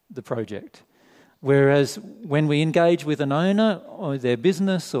the project. Whereas when we engage with an owner or their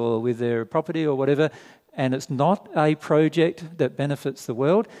business or with their property or whatever, and it's not a project that benefits the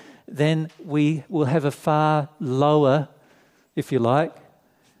world, then we will have a far lower, if you like,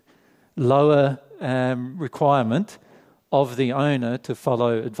 requirement of the owner to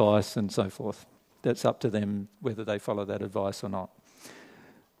follow advice and so forth. That's up to them whether they follow that advice or not.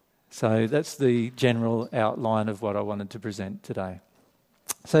 So that's the general outline of what I wanted to present today.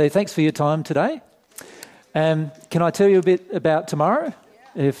 So thanks for your time today. Can I tell you a bit about tomorrow,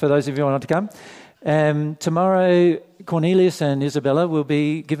 for those of you who want to come? Tomorrow, Cornelius and Isabella will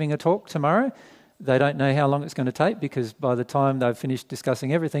be giving a talk tomorrow. They don't know how long it's going to take because by the time they've finished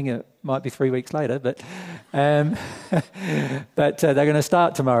discussing everything, it might be 3 weeks later. But they're going to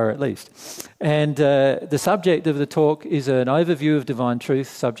start tomorrow at least. And the subject of the talk is an overview of divine truth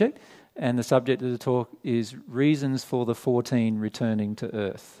subject, and the subject of the talk is reasons for the 14 returning to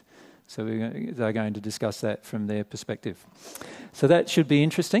earth. So they're going to discuss that from their perspective. So that should be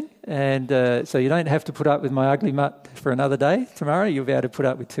interesting. And so you don't have to put up with my ugly mutt for another day tomorrow. You'll be able to put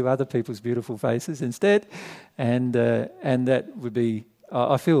up with two other people's beautiful faces instead. And that would be,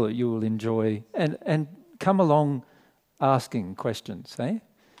 I feel that you will enjoy and come along asking questions, eh?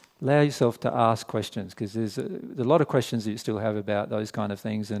 Allow yourself to ask questions because there's a lot of questions that you still have about those kind of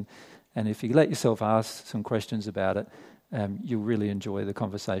things. And if you let yourself ask some questions about it, you'll really enjoy the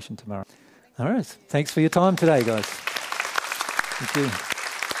conversation tomorrow. All right. Thanks for your time today, guys. Thank you.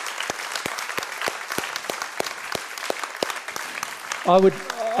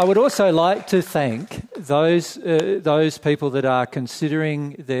 I would also like to thank those people that are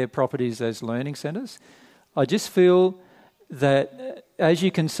considering their properties as learning centres. I just feel that, as you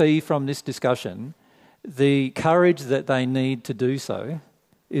can see from this discussion, the courage that they need to do so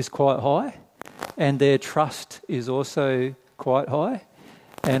is quite high, and their trust is also quite high.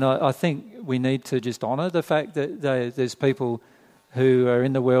 And I think we need to just honour the fact that there's people who are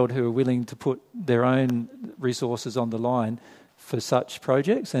in the world who are willing to put their own resources on the line for such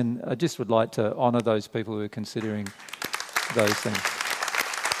projects, and I just would like to honour those people who are considering those things.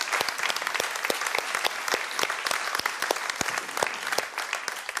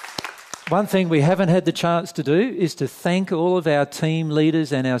 One thing we haven't had the chance to do is to thank all of our team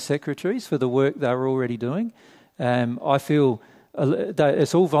leaders and our secretaries for the work they're already doing. I feel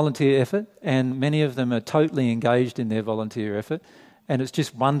it's all volunteer effort, and many of them are totally engaged in their volunteer effort, and it's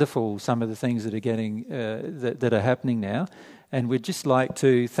just wonderful some of the things that are getting that are happening now. And we'd just like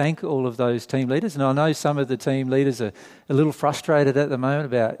to thank all of those team leaders. And I know some of the team leaders are a little frustrated at the moment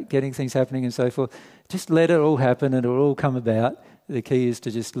about getting things happening and so forth. Just let it all happen and it will all come about. The key is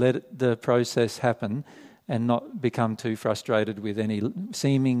to just let the process happen and not become too frustrated with any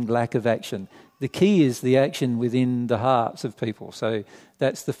seeming lack of action. The key is the action within the hearts of people. So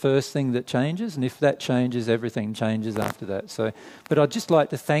that's the first thing that changes, and if that changes, everything changes after that. So, but I'd just like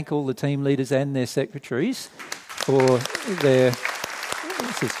to thank all the team leaders and their secretaries for their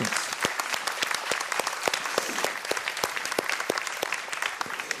assistance.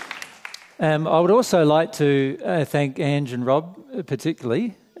 I would also like to thank Ange and Rob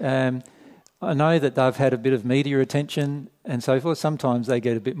particularly. I know that they've had a bit of media attention and so forth. Sometimes they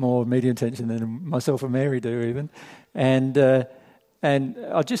get a bit more media attention than myself and Mary do even. And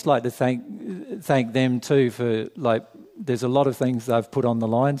I'd just like to thank them too for, like, there's a lot of things they've put on the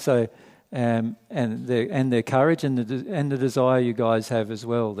line. So and their courage and the desire you guys have as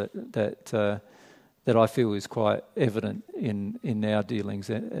well that I feel is quite evident in our dealings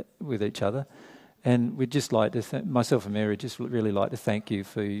with each other. And we'd just like to, myself and Mary, just really like to thank you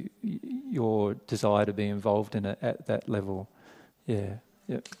for your desire to be involved in it at that level. Yeah.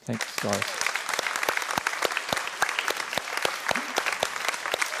 Thanks, guys.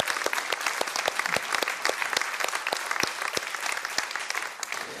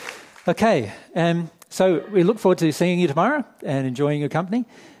 Okay, so we look forward to seeing you tomorrow and enjoying your company.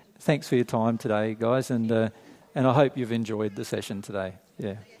 Thanks for your time today, guys, and I hope you've enjoyed the session today.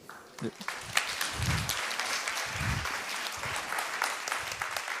 Yeah.